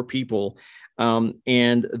that's 4 people.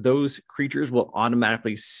 And those creatures will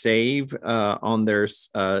automatically save on their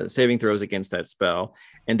saving throws against that spell.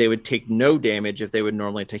 And they would take no damage if they would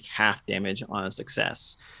normally take half damage on a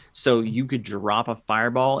success. So you could drop a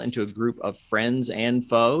Fireball into a group of friends and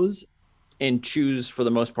foes and choose, for the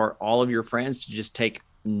most part, all of your friends to just take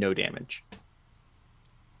no damage.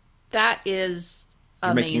 That is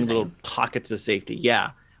You're amazing. making little pockets of safety.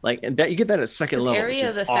 Yeah. Like that, you get that at second level. Area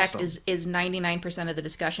of effect awesome. is 99% of the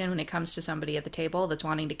discussion when it comes to somebody at the table that's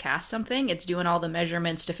wanting to cast something. It's doing all the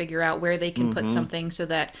measurements to figure out where they can put something so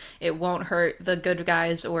that it won't hurt the good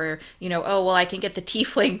guys, or, oh, well, I can get the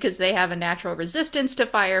tiefling because they have a natural resistance to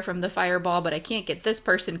fire from the fireball, but I can't get this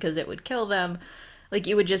person because it would kill them. Like,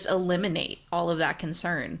 you would just eliminate all of that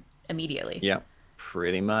concern immediately. Yeah,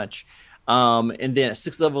 pretty much. And then at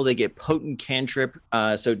 6th level, they get potent cantrip.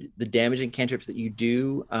 So the damaging cantrips that you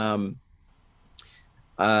do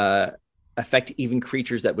affect even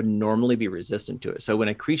creatures that would normally be resistant to it. So when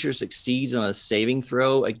a creature succeeds on a saving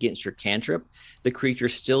throw against your cantrip, the creature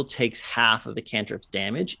still takes half of the cantrip's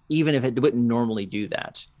damage, even if it wouldn't normally do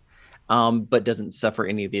that, but doesn't suffer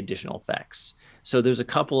any of the additional effects. So there's a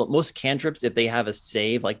couple of, most cantrips, if they have a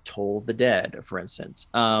save, like Toll of the Dead, for instance,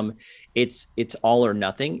 it's all or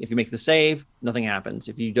nothing. If you make the save, nothing happens.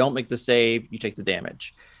 If you don't make the save, you take the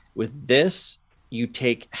damage. With this, you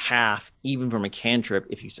take half even from a cantrip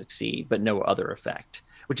if you succeed, but no other effect,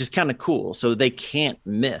 which is kind of cool. So they can't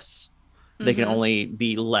miss. They can only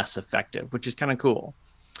be less effective, which is kind of cool.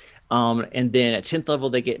 And then at 10th level,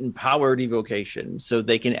 they get empowered evocation. So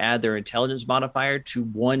they can add their intelligence modifier to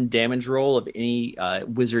 1 damage roll of any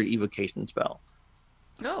wizard evocation spell.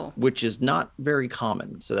 Oh. Which is not very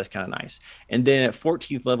common. So that's kind of nice. And then at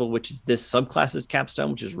 14th level, which is this subclass's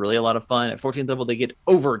capstone, which is really a lot of fun. At 14th level, they get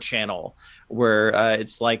over channel, where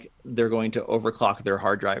it's like they're going to overclock their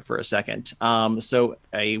hard drive for a second. So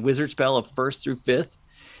a wizard spell of 1st through 5th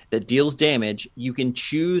that deals damage, you can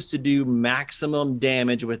choose to do maximum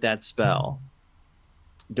damage with that spell.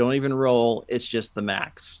 Don't even roll. It's just the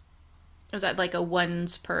max. Is that like a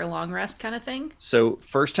once per long rest kind of thing? So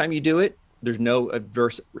first time you do it, there's no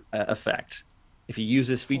adverse effect. If you use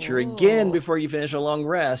this feature again before you finish a long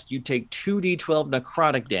rest, you take 2d12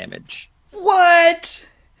 necrotic damage. What?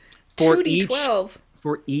 For 2d12?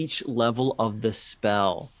 For each level of the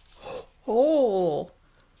spell. Oh.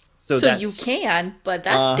 So you can, but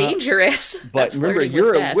that's dangerous. But that's remember,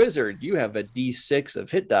 you're a wizard. You have a d6 of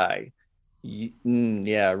hit die.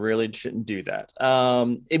 Yeah, really shouldn't do that.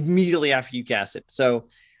 Immediately after you cast it. So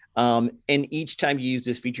And each time you use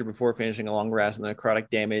this feature before finishing a long rest, the necrotic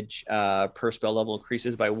damage per spell level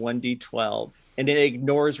increases by 1d12, and it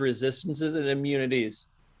ignores resistances and immunities.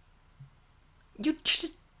 You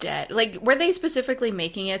just dead. Like, were they specifically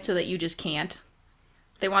making it so that you just can't?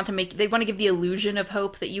 They want to give the illusion of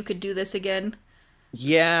hope that you could do this again,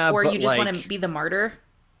 Yeah, or but you just want to like be the martyr.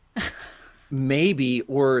 maybe,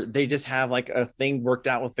 or they just have like a thing worked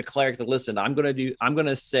out with the cleric that, listen, I'm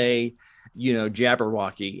gonna say,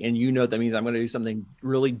 Jabberwocky, and that means I'm gonna do something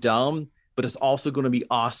really dumb, but it's also gonna be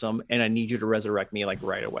awesome, and I need you to resurrect me like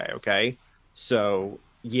right away, okay? So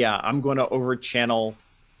yeah, I'm gonna over channel,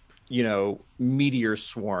 meteor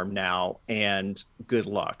swarm now, and good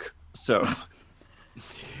luck. So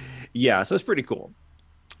yeah, so it's pretty cool.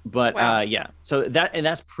 But Wow. yeah, so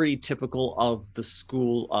that's pretty typical of the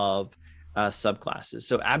school of subclasses.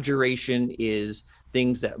 So abjuration is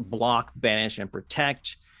things that block, banish, and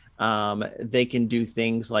protect. They can do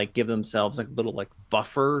things like give themselves like a little like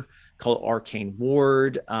buffer called arcane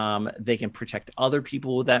ward. They can protect other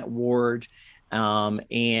people with that ward.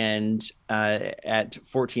 And at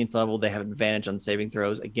 14th level, they have advantage on saving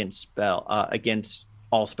throws against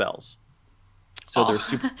all spells. So they're Oh,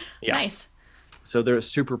 super, yeah. nice. So they're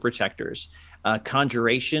super protectors.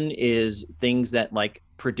 Conjuration is things that like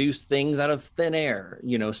produce things out of thin air,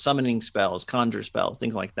 summoning spells, conjure spells,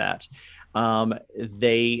 things like that.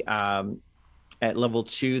 They At level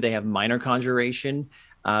 2, they have minor conjuration,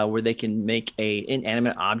 where they can make a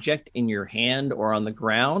inanimate object in your hand or on the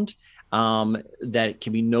ground, that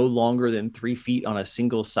can be no longer than 3 feet on a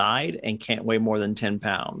single side and can't weigh more than 10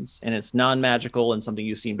 pounds. And it's non-magical and something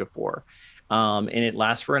you've seen before. And it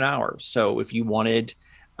lasts for an hour. So if you wanted,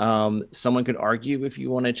 someone could argue if you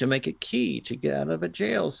wanted to make a key to get out of a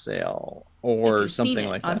jail cell If or you've seen something it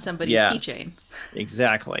like on that. somebody's Yeah, keychain.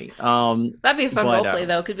 exactly. That'd be a fun But roleplay,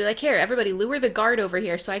 though. Could be like, here, everybody lure the guard over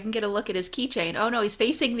here so I can get a look at his keychain. Oh, no, he's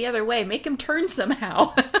facing the other way. Make him turn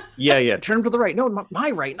somehow. yeah, turn him to the right. No,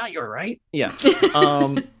 my right, not your right. Yeah.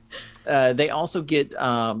 They also get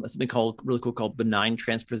something called really cool called benign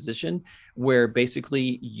transposition, where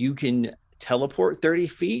basically you can teleport 30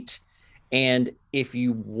 feet, and if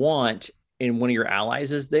you want, and one of your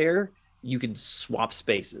allies is there, you can swap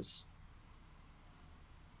spaces.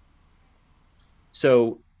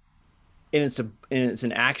 So, and it's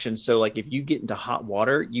an action. So like if you get into hot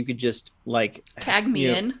water, you could just like Tag me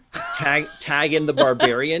in. tag in the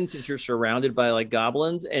barbarian, since you're surrounded by like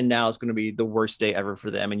goblins, and now it's going to be the worst day ever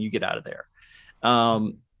for them, and you get out of there.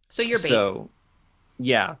 Um, So you're bait. so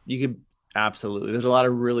yeah, you could absolutely. There's a lot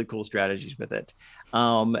of really cool strategies with it.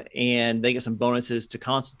 And they get some bonuses to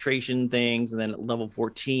concentration things. And then at level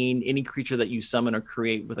 14, any creature that you summon or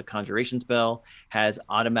create with a conjuration spell has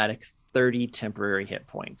automatic 30 temporary hit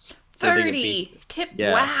points. So they get 30 tip.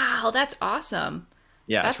 yes. Wow, that's awesome.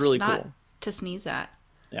 Yeah, it's That's really not cool. to sneeze at.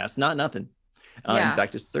 Yeah, it's not nothing. In Yeah.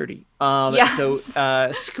 fact, it's 30. Yes.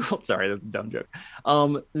 School, sorry, that's a dumb joke.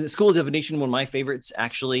 The School of Divination, one of my favorites,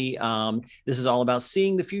 actually. This is all about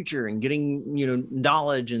seeing the future and getting,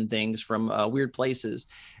 knowledge and things from weird places.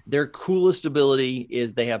 Their coolest ability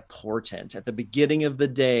is they have Portent. At the beginning of the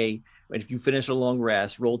day, if you finish a long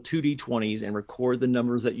rest, roll 2d20s and record the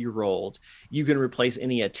numbers that you rolled. You can replace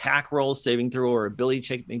any attack roll, saving throw, or ability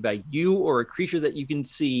check made by you or a creature that you can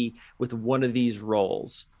see with one of these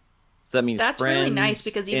rolls. So that means That's friends, really nice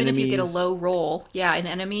because even if you get a enemies. low roll, yeah, an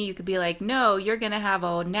enemy, you could be like, no, you're going to have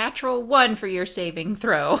a natural 1 for your saving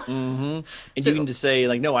throw. And you can So, just say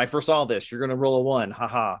like, no, I foresaw this. You're gonna roll a 1.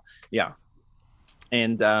 Haha. Yeah.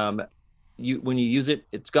 And you when you use it,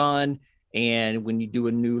 it's gone. And when you do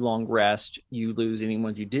a new long rest, you lose any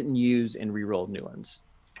ones you didn't use and re-roll new ones.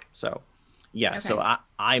 So yeah, so okay.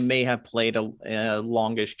 I may have played a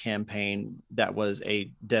longish campaign that was a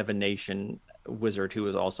divination wizard who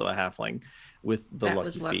was also a halfling with the That lucky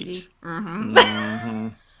was lucky. feet. Mm-hmm. Mm-hmm.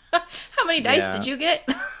 How many dice did Yeah, you get?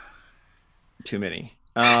 too many.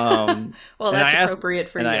 Well, And that's appropriate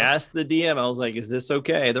for I you. asked the DM, I was like, "Is this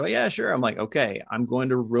okay?" They're like, "Yeah, sure." I'm like, "Okay, I'm going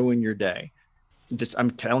to ruin your day.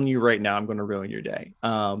 I'm telling you right now, I'm going to ruin your day."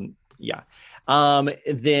 Yeah.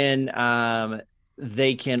 Then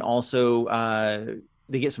they can also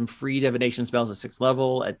they get some free divination spells at 6th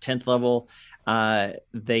level. At 10th level,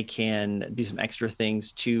 they can do some extra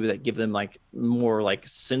things too that give them like more like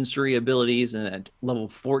sensory abilities. And at level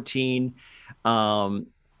 14, um,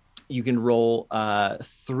 you can roll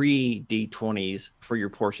 3d20s for your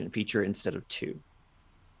portion feature instead of 2.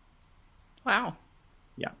 Wow.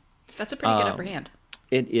 Yeah. That's a pretty good upper Um, hand.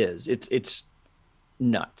 it is. It's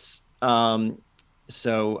nuts. School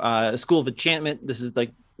of Enchantment. This is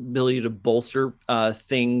like ability to bolster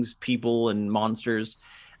things, people, and monsters.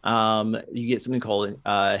 You get something called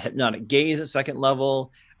hypnotic gaze at second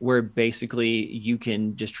level, where basically you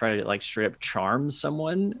can just try to like straight up charm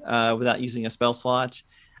someone without using a spell slot,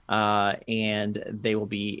 and they will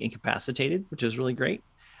be incapacitated, which is really great.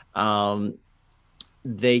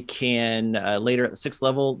 They can later at the sixth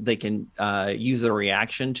level, they can use their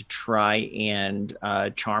reaction to try and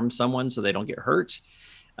charm someone so they don't get hurt.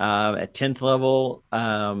 At 10th level,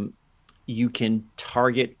 you can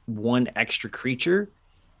target one extra creature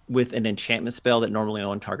with an enchantment spell that normally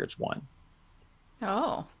only targets one.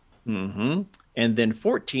 Oh. Mm-hmm. And then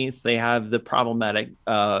 14th, they have the problematic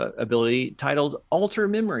ability titled Alter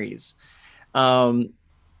Memories.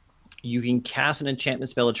 You can cast an enchantment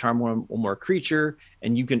spell to charm one more creature,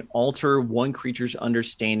 and you can alter one creature's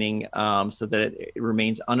understanding so that it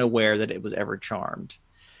remains unaware that it was ever charmed.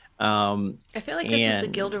 I feel like this is the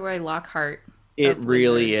Gilderoy Lockhart It of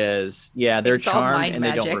really wizards. is. Yeah, Like they're it's all charmed mind and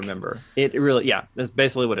they don't magic. remember. It really, yeah, that's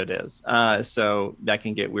basically what it is. So that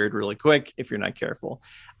can get weird really quick if you're not careful.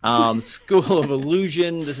 School of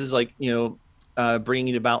Illusion. This is like,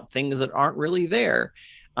 bringing about things that aren't really there.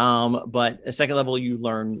 But at second level, you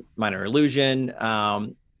learn Minor Illusion,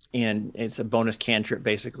 and it's a bonus cantrip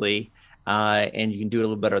basically, and you can do it a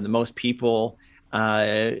little better than most people.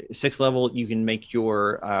 Sixth level, you can make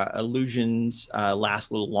your illusions last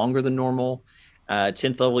a little longer than normal.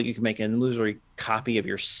 10th level, you can make an illusory copy of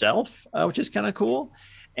yourself, which is kind of cool.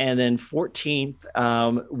 And then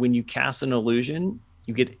 14th, when you cast an illusion,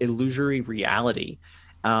 you get illusory reality.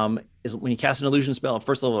 Is when you cast an illusion spell at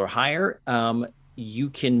first level or higher, you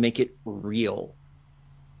can make it real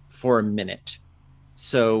for a minute.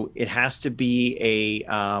 So it has to be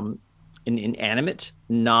an inanimate,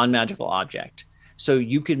 non-magical object. So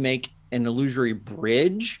you could make an illusory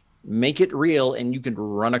bridge, make it real, and you can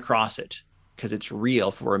run across it because it's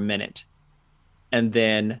real for a minute, and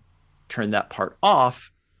then turn that part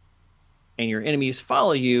off, and your enemies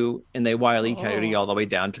follow you, and they wily coyote all the way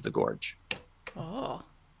down to the gorge. Oh.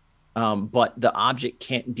 But the object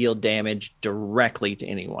can't deal damage directly to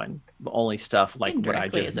anyone, but only stuff like what I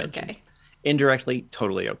just mentioned. Okay. Indirectly,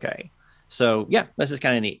 totally okay. So yeah, this is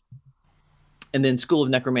kind of neat. And then School of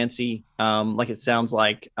Necromancy, like it sounds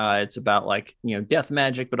like, it's about like, death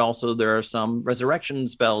magic, but also there are some resurrection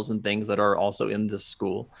spells and things that are also in this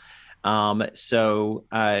school. So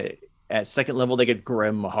at second level, they get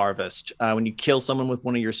Grim Harvest. When you kill someone with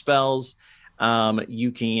one of your spells,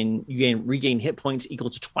 you can regain hit points equal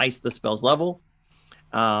to twice the spell's level,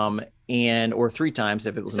 or 3 times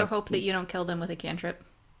if it was. So hope that you don't kill them with a cantrip.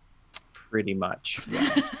 Pretty much,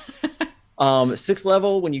 yeah. Sixth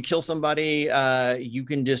level, when you kill somebody, you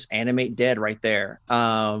can just animate dead right there,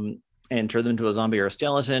 and turn them into a zombie or a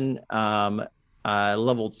skeleton.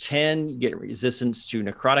 Level 10, you get resistance to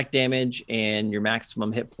necrotic damage, and your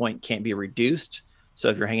maximum hit point can't be reduced. So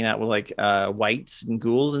if you're hanging out with like wights and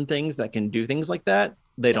ghouls and things that can do things like that,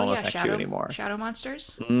 they don't affect you anymore. Shadow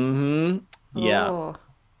monsters? Mm-hmm. Yeah. Oh.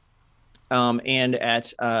 And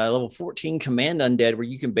at level 14, Command Undead, where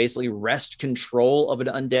you can basically wrest control of an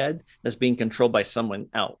undead that's being controlled by someone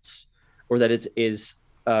else, or that it is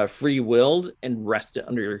free-willed and wrest it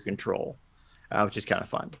under your control, which is kind of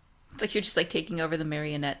fun. It's like you're just like taking over the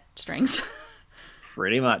marionette strings.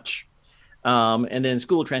 Pretty much. And then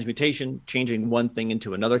School of Transmutation, changing one thing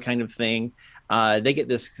into another kind of thing. They get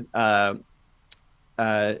this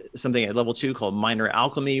something at level 2 called Minor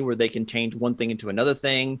Alchemy, where they can change one thing into another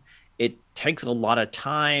thing. It takes a lot of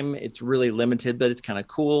time. It's really limited, but it's kind of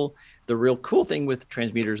cool. The real cool thing with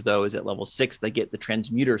transmuters, though, is at level 6, they get the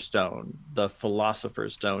Transmuter Stone, the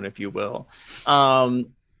Philosopher's Stone, if you will,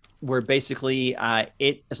 where basically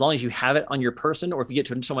as long as you have it on your person, or if you get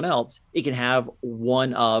to someone else, it can have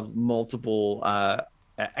one of multiple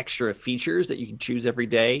extra features that you can choose every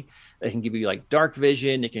day. It can give you like dark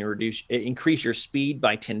vision. It can increase your speed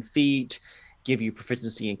by 10 feet. Give you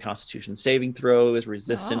proficiency in Constitution saving throws,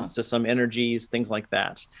 resistance to some energies, things like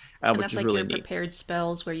that, which is like really neat. Prepared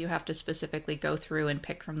spells where you have to specifically go through and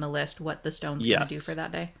pick from the list what the stone's going to do for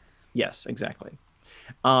that day. Yes, exactly.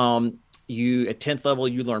 You at 10th level,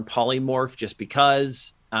 you learn Polymorph just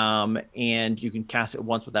because, and you can cast it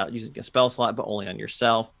once without using a spell slot, but only on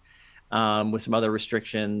yourself, with some other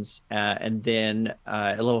restrictions. And then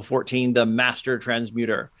at level 14, the Master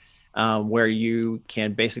Transmuter, where you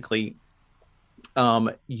can basically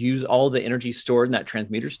use all the energy stored in that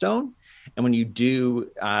transmuter stone, and when you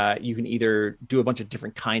do, you can either do a bunch of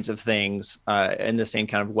different kinds of things in the same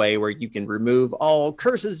kind of way, where you can remove all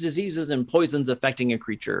curses, diseases, and poisons affecting a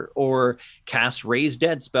creature, or cast Raise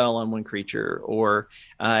Dead spell on one creature, or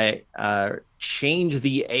change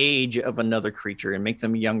the age of another creature and make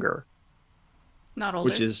them younger. Not older.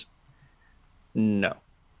 Which is no.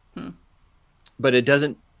 Hmm. but it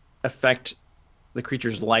doesn't affect the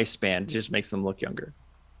creature's lifespan. It just makes them look younger.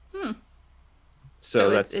 Hmm. So So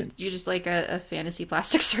that's you're just like a fantasy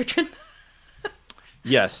plastic surgeon.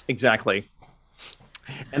 yes, exactly.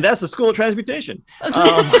 And that's the school of transmutation.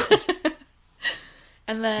 Um,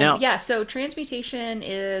 And then, now, yeah, so transmutation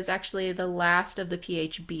is actually the last of the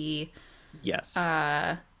PHB yes.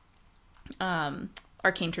 uh,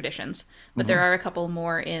 arcane traditions, but there Mhm. are a couple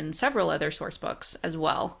more in several other source books as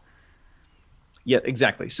well. Yeah,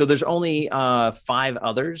 exactly. So there's only five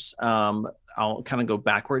others. I'll kind of go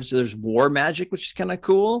backwards. So there's war magic, which is kind of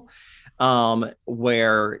cool,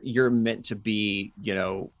 where you're meant to be,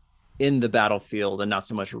 in the battlefield and not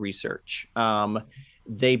so much research.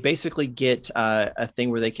 They basically get a thing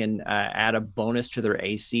where they can add a bonus to their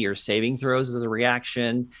AC or saving throws as a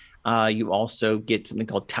reaction. You also get something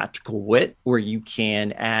called tactical wit, where you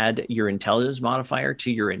can add your intelligence modifier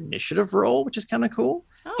to your initiative roll, which is kind of cool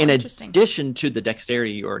Oh, in interesting. addition to the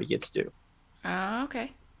dexterity you already get to do.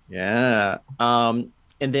 Okay. Yeah. And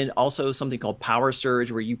then also something called power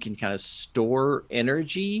surge, where you can kind of store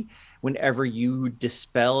energy whenever you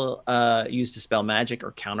use dispel magic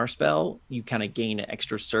or counter spell. You kind of gain an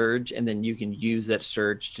extra surge, and then you can use that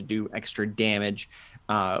surge to do extra damage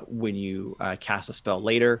when you cast a spell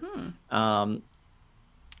later. Hmm. Um,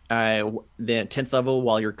 then 10th level,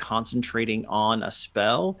 while you're concentrating on a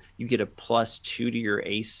spell, you get a +2 to your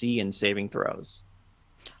AC and saving throws.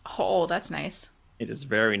 Oh, that's nice. It is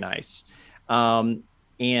very nice. Um,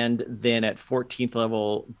 and then at 14th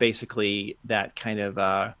level, basically that kind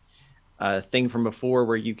of thing from before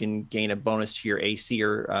where you can gain a bonus to your AC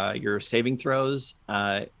or your saving throws,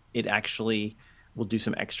 it actually will do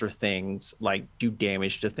some extra things like do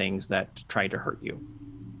damage to things that try to hurt you.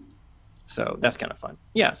 So that's kind of fun.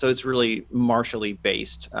 Yeah, so it's really martially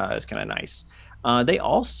based. It's kind of nice. They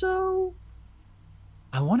also,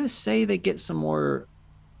 I want to say they get some more.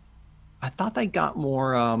 I thought they got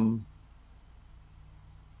more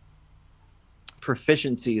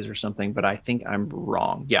proficiencies or something, but I think I'm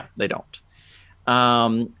wrong. Yeah, they don't.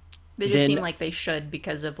 Um, They just seem then, like they should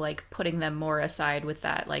because of like putting them more aside with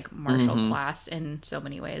that like martial mhm, class in so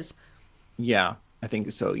many ways. yeah, I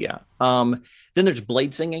think so. Yeah. Then there's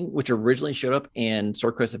blade singing, which originally showed up in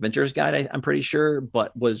Sword Quest Adventures Guide, I'm pretty sure,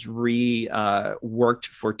 but was worked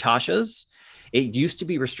for Tasha's. It used to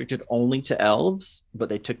be restricted only to elves, but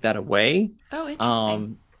they took that away. Oh, interesting.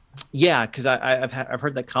 Um, yeah, because I've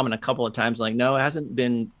heard that comment a couple of times. Like, no, it hasn't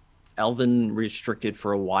been elven restricted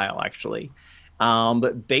for a while, actually.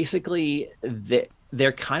 But basically,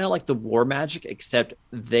 they're kind of like the war magic, except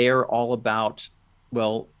they're all about,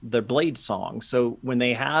 well, the blade song. So when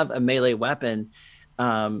they have a melee weapon,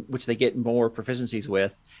 which they get more proficiencies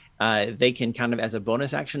with, they can kind of, as a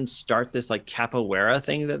bonus action, start this like capoeira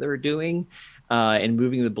thing that they're doing and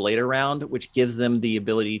moving the blade around, which gives them the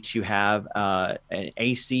ability to have an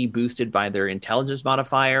AC boosted by their intelligence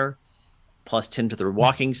modifier, +10 to their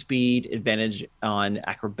walking speed, advantage on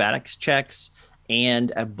acrobatics checks,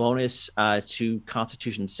 and a bonus to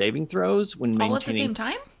Constitution saving throws when All at the maintaining. same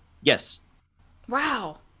time? Yes,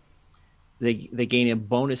 Wow. they gain a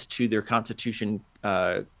bonus to their Constitution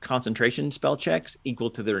concentration spell checks equal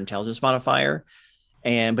to their intelligence modifier,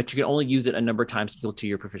 but you can only use it a number of times equal to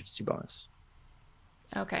your proficiency bonus.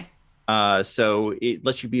 Okay. So it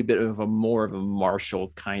lets you be a bit of a more of a martial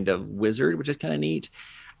kind of wizard, which is kind of neat.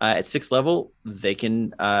 At 6th level, they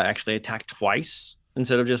can actually attack twice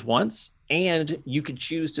instead of just once, and you could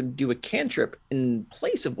choose to do a cantrip in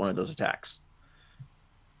place of one of those attacks.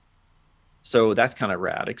 So that's kind of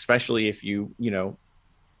rad, especially if you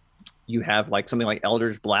have like something like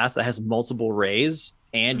Elder's Blast that has multiple rays,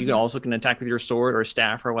 and you can Mm-hmm. also can attack with your sword or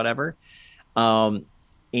staff or whatever. Um,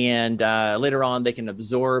 and later on, they can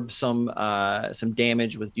absorb some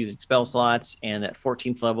damage with using spell slots. And at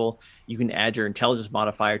 14th level, you can add your intelligence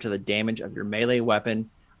modifier to the damage of your melee weapon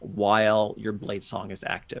while your blade song is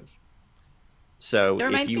active. So It if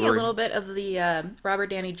reminds you me a were, little bit of the Robert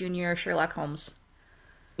Downey Jr. Sherlock Holmes,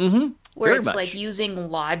 mm-hmm, where very it's like much, using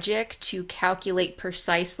logic to calculate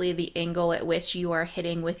precisely the angle at which you are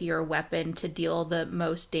hitting with your weapon to deal the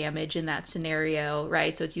most damage in that scenario,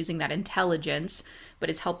 right? So it's using that intelligence, but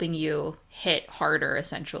it's helping you hit harder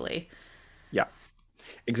essentially. yeah,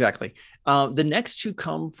 exactly. The next two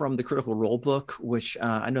come from the Critical Role book, which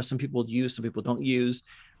I know some people use, some people don't use,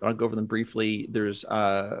 but I'll go over them briefly. There's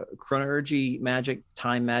chronergy magic,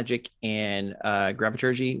 time magic, and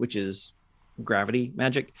graviturgy, which is gravity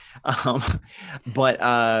magic. Um, but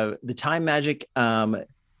the time magic at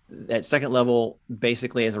 2nd level,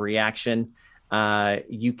 basically as a reaction,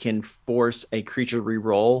 you can force a creature to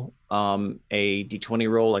re-roll a d20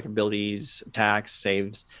 roll, like abilities, attacks,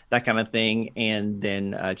 saves, that kind of thing, and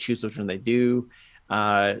then choose which one they do.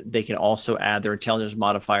 They can also add their intelligence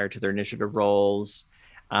modifier to their initiative rolls.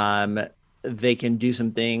 They can do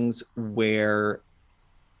some things where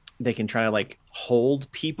they can try to like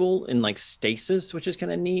hold people in like stasis, which is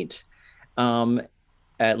kind of neat.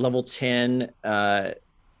 At level 10,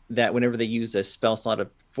 that whenever they use a spell slot of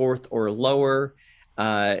fourth or lower,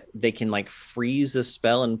 they can like freeze the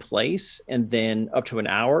spell in place and then up to an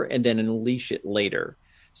hour and then unleash it later.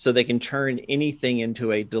 So they can turn anything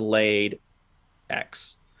into a delayed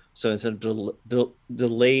X. So instead of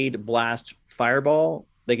delayed blast fireball,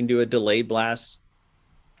 they can do a delayed blast,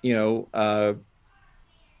 I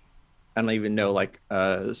don't even know, like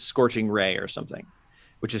scorching ray or something,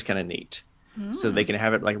 which is kind of neat. So they can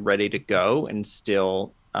have it like ready to go and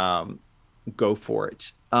still go for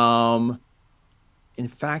it. In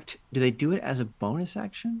fact, do they do it as a bonus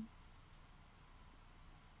action?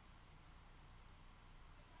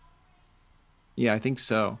 Yeah, I think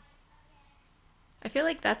so. I feel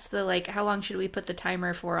like that's the like, how long should we put the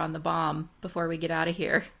timer for on the bomb before we get out of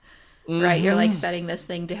here? Right? You're like Mm-hmm. setting this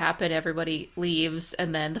thing to happen, everybody leaves,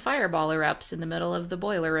 and then the fireball erupts in the middle of the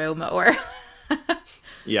boiler room, or.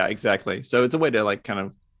 Yeah, exactly. So it's a way to like kind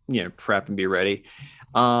of, prep and be ready.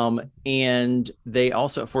 And they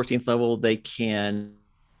also at 14th level, they can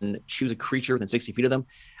choose a creature within 60 feet of them.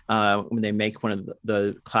 When they make one of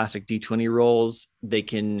the classic D20 rolls, they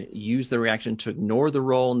can use the reaction to ignore the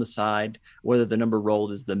roll on the side, whether the number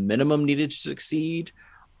rolled is the minimum needed to succeed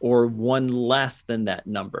or one less than that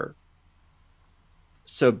number.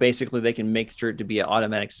 So basically, they can make sure it to be an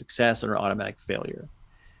automatic success or an automatic failure.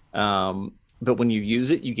 But when you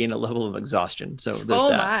use it, you gain a level of exhaustion. So there's Oh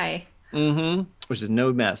that. my. Which is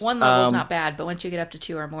no mess. One level's not bad, but once you get up to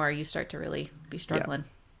two or more, you start to really be Yeah. struggling.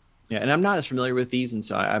 Yeah, and I'm not as familiar with these, and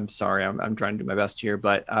so I'm sorry. I'm trying to do my best here,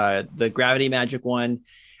 but the gravity magic one,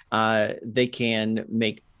 they can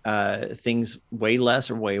make things way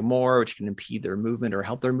less or way more, which can impede their movement or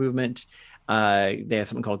help their movement. They have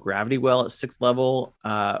something called gravity well at 6th level,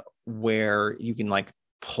 where you can like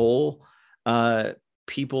pull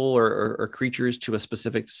people or creatures to a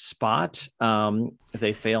specific spot if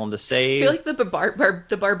they fail on the I feel save. like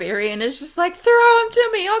the barbarian is just like, throw him to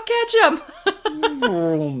me, I'll catch him.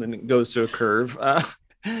 And it goes to a curve.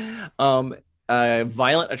 Um,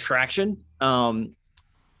 Violent attraction.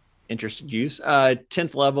 Interesting use.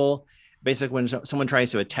 10th level. Basically, when someone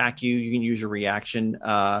tries to attack you, you can use your reaction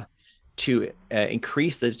to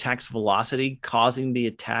increase the attack's velocity, causing the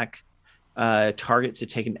attack target to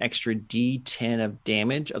take an extra D10 of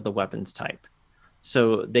damage of the weapon's type.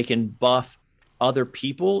 So they can buff other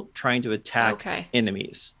people trying to attack Okay.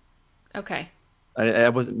 enemies. Okay. I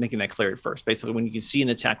wasn't making that clear at first. Basically, when you can see an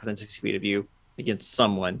attack within 60 feet of you against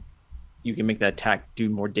someone, you can make that attack do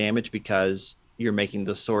more damage because you're making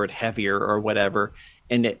the sword heavier or whatever,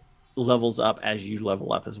 and it levels up as you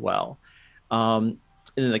level up as well. And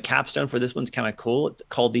then the capstone for this one's kind of cool. It's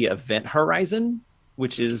called the Event Horizon,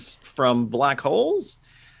 which is from Black Holes.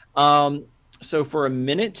 So for a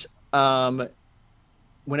minute,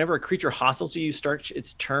 whenever a creature hostile to you starts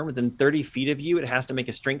its turn within 30 feet of you, it has to make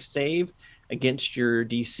a strength save against your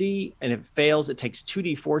DC. And if it fails, it takes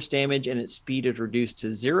 2d force damage and its speed is reduced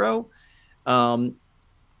to 0. And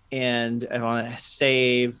on a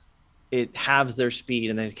save, it halves their speed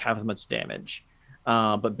and they have as much damage.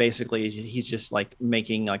 But basically, he's just like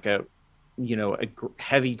making like a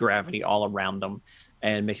heavy gravity all around them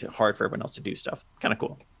and makes it hard for everyone else to do stuff. Kind of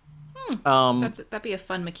cool. That'd be a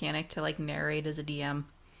fun mechanic to like narrate as a DM.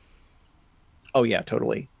 Oh yeah,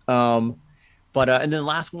 totally. But and then the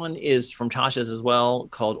last one is from Tasha's as well,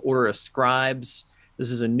 called Order of Scribes.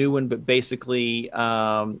 This is a new one, but basically,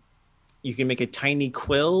 you can make a tiny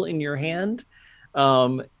quill in your hand.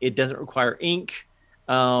 It doesn't require ink.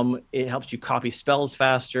 It helps you copy spells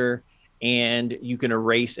faster, and you can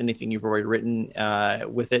erase anything you've already written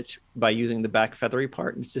with it by using the back feathery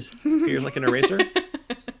part. It's just appears like an eraser.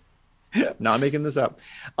 Not making this up.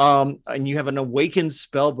 And you have an awakened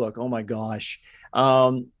spell book. Oh my gosh.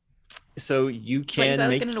 So you Wait, is can that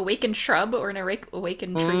like make an awakened shrub or an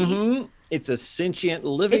awakened tree? It's a sentient It's a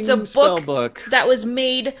living spell book book. that was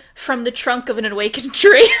made from the trunk of an awakened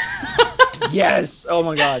tree. Yes. Oh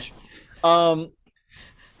my gosh.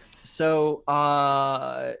 So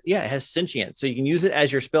yeah, it has sentient. So you can use it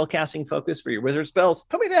as your spell casting focus for your wizard spells.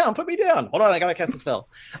 Put me down, put me down. Hold on, I gotta cast a spell.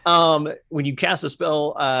 When you cast a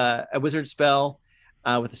spell, a wizard spell,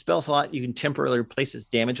 with a spell slot, you can temporarily replace its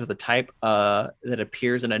damage with a type that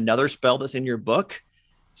appears in another spell that's in your book.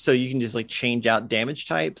 So you can just like change out damage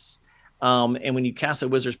types. And when you cast a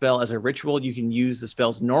wizard spell as a ritual, you can use the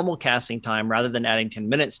spell's normal casting time rather than adding 10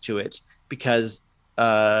 minutes to it because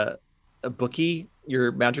a bookie,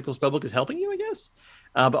 your magical spell book, is helping you, I guess,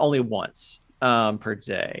 but only once per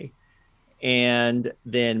day. And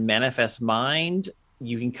then Manifest Mind,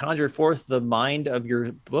 you can conjure forth the mind of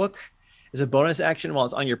your book as a bonus action while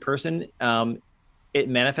it's on your person. It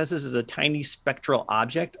manifests as a tiny spectral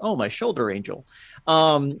object. Oh, my shoulder angel.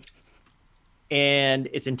 And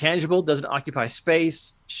it's intangible, doesn't occupy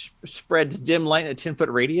space, spreads dim light in a 10-foot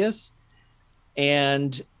radius,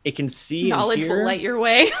 and it can see and Knowledge hear. will light your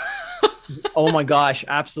way. Oh my gosh,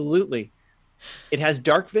 absolutely. It has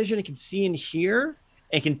dark vision, it can see and hear,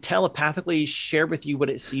 and can telepathically share with you what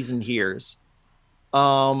it sees and hears.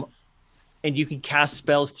 And you can cast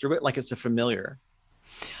spells through it like it's a familiar.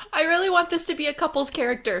 I really want this to be a couple's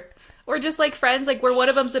character. Or just like friends, like where one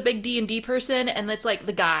of them's a big D&D person and it's like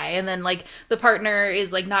the guy, and then like the partner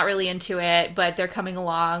is like not really into it, but they're coming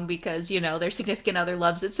along because, you know, their significant other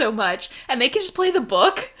loves it so much, and they can just play the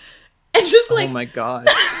book and just like, oh my god.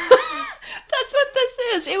 That's what this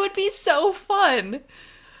is. It would be so fun.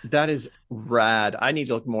 That is rad. I need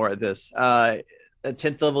to look more at this. At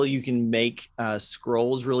 10th level, you can make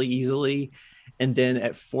scrolls really easily. And then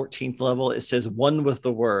at 14th level, it says one with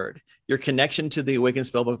the word. Your connection to the Awakened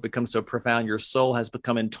Spellbook becomes so profound, your soul has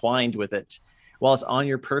become entwined with it. While it's on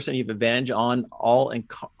your person, you have advantage on all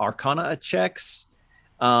Arcana checks.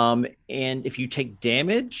 And if you take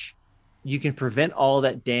damage, you can prevent all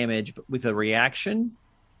that damage with a reaction.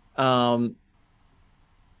 And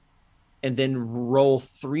then roll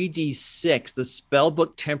 3d6. The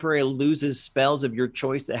spellbook temporarily loses spells of your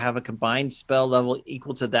choice that have a combined spell level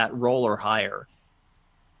equal to that roll or higher.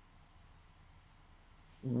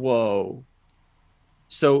 Whoa.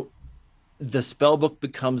 So the spellbook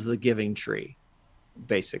becomes the giving tree,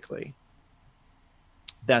 basically.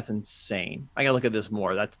 That's insane. I gotta look at this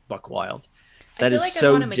more. That's buck wild. That I feel like so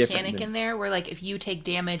I want a mechanic in there where like if you take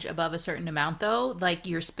damage above a certain amount though, like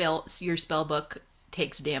your spell book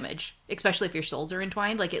takes damage, especially if your souls are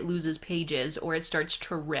entwined, like it loses pages or it starts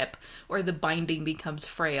to rip or the binding becomes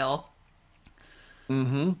frail.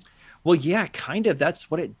 Well, yeah, kind of.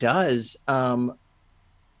 That's what it does.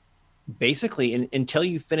 Basically, until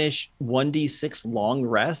you finish 1d6 long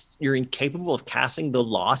rests, you're incapable of casting the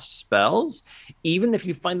lost spells, even if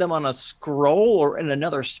you find them on a scroll or in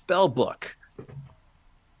another spell book.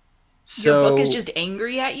 Your book is just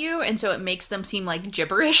angry at you, and so it makes them seem like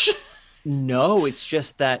gibberish. No, it's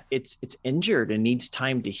just that it's injured and needs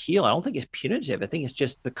time to heal. I don't think it's punitive. I think it's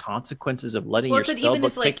just the consequences of letting your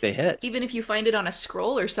spellbook take the hit. Even if you find it on a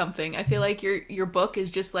scroll or something, I feel like your book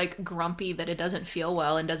is just like grumpy that it doesn't feel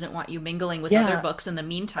well and doesn't want you mingling with other books in the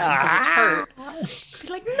meantime because it's hurt.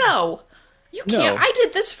 Be like, no, you can't. No. I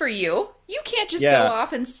did this for you. You can't just go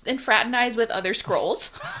off and fraternize with other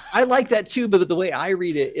scrolls. I like that too, but the way I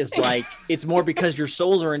read it is like it's more because your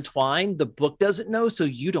souls are entwined. The book doesn't know, so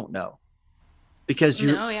you don't know. Because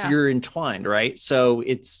you're entwined, right? So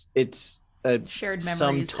it's a shared memories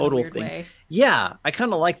some total in a weird thing. Way. Yeah, I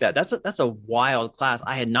kind of like that. That's a wild class.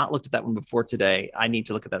 I had not looked at that one before today. I need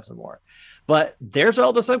to look at that some more. But there's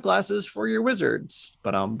all the subclasses for your wizards.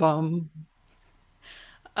 Ba-dum-bum.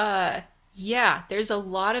 Yeah, there's a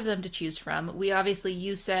lot of them to choose from.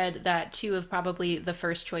 You said that two of probably the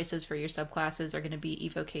first choices for your subclasses are going to be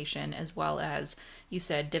evocation, as well as you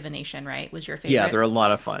said divination, right? Was your favorite? Yeah, they're a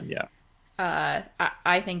lot of fun. Yeah.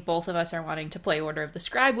 I think both of us are wanting to play Order of the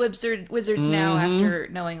Scribe Wizards now after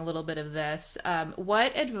knowing a little bit of this.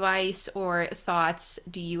 What advice or thoughts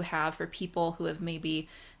do you have for people who have maybe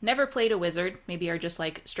never played a wizard, maybe are just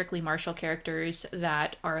like strictly martial characters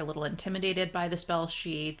that are a little intimidated by the spell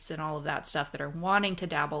sheets and all of that stuff that are wanting to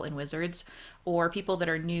dabble in wizards, or people that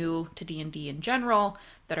are new to D&D in general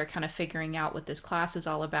that are kind of figuring out what this class is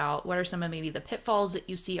all about? What are some of maybe the pitfalls that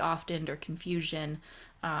you see often or confusion?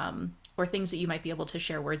 Or things that you might be able to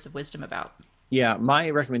share words of wisdom about? Yeah,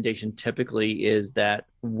 my recommendation typically is that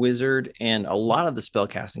wizard and a lot of the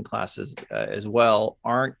spellcasting classes as well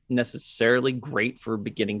aren't necessarily great for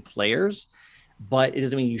beginning players, but it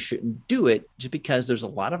doesn't mean you shouldn't do it just because there's a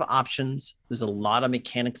lot of options. There's a lot of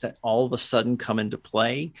mechanics that all of a sudden come into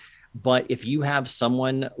play. But if you have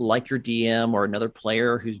someone like your DM or another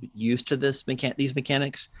player who's used to these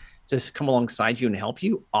mechanics to come alongside you and help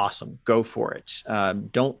you, awesome, go for it.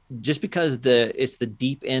 Don't just because it's the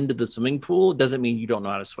deep end of the swimming pool doesn't mean you don't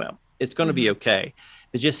know how to swim. It's going to be okay.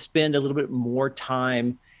 But just spend a little bit more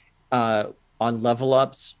time on level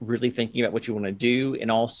ups, really thinking about what you want to do, and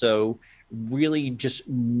also really just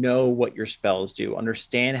know what your spells do.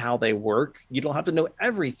 Understand how they work. You don't have to know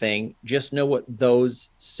everything. Just know what those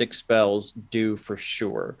 6 spells do for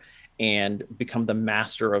sure. and become the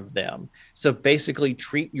master of them. So basically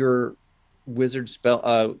treat your wizard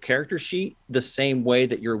spell character sheet the same way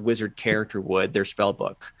that your wizard character would their spell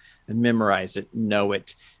book, and memorize it, know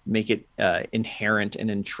it, make it inherent and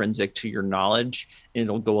intrinsic to your knowledge, and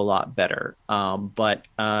it'll go a lot better. But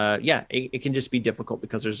it can just be difficult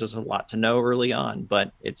because there's just a lot to know early on,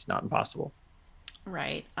 but it's not impossible.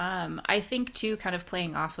 Right. I think too, kind of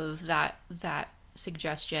playing off of that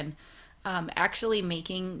suggestion, actually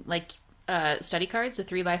making like study cards, the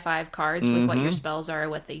 3x5 cards with what your spells are,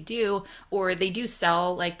 what they do, or they do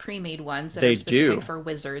sell like pre-made ones that are specific for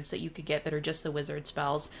wizards that you could get that are just the wizard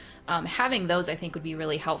spells. Having those, I think, would be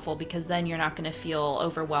really helpful, because then you're not going to feel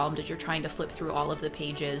overwhelmed as you're trying to flip through all of the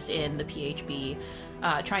pages in the PHB,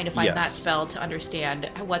 trying to find that spell to understand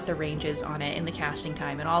what the range is on it and the casting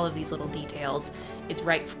time and all of these little details. It's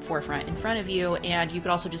right forefront in front of you, and you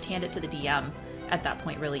could also just hand it to the DM at that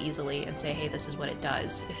point really easily and say, hey, this is what it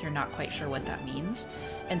does, if you're not quite sure what that means.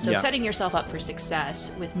 And so setting yourself up for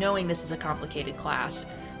success with knowing this is a complicated class,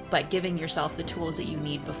 but giving yourself the tools that you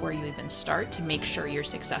need before you even start to make sure you're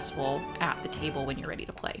successful at the table when you're ready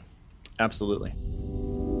to play. Absolutely.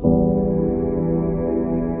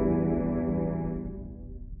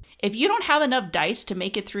 If you don't have enough dice to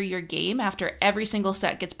make it through your game after every single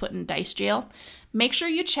set gets put in dice jail, make sure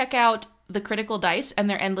you check out the Critical Dice and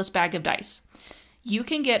their endless bag of dice. You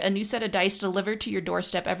can get a new set of dice delivered to your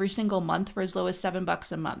doorstep every single month for as low as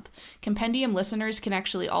 $7 a month. Compendium listeners can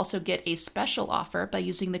actually also get a special offer by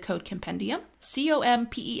using the code Compendium,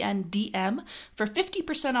 COMPENDM, for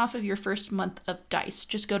 50% off of your first month of dice.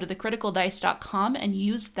 Just go to thecriticaldice.com and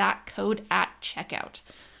use that code at checkout.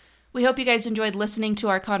 We hope you guys enjoyed listening to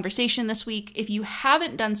our conversation this week. If you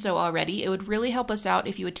haven't done so already, it would really help us out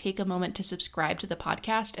if you would take a moment to subscribe to the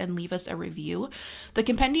podcast and leave us a review. The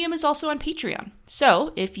Compendium is also on Patreon.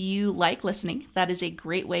 So if you like listening, that is a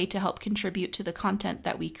great way to help contribute to the content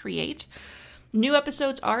that we create. New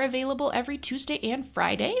episodes are available every Tuesday and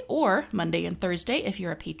Friday, or Monday and Thursday if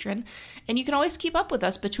you're a patron. And you can always keep up with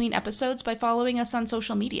us between episodes by following us on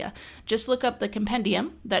social media. Just look up the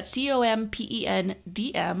Compendium, that's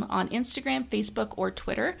COMPENDM, on Instagram, Facebook, or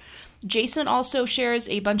Twitter. Jason also shares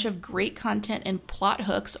a bunch of great content and plot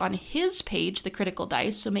hooks on his page, The Critical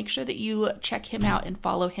Dice, so make sure that you check him out and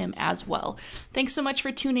follow him as well. Thanks so much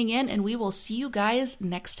for tuning in, and we will see you guys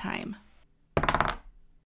next time.